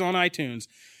reviews on iTunes.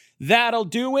 That'll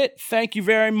do it. Thank you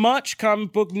very much,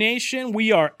 Comic Book Nation.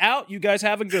 We are out. You guys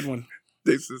have a good one.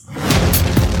 This is...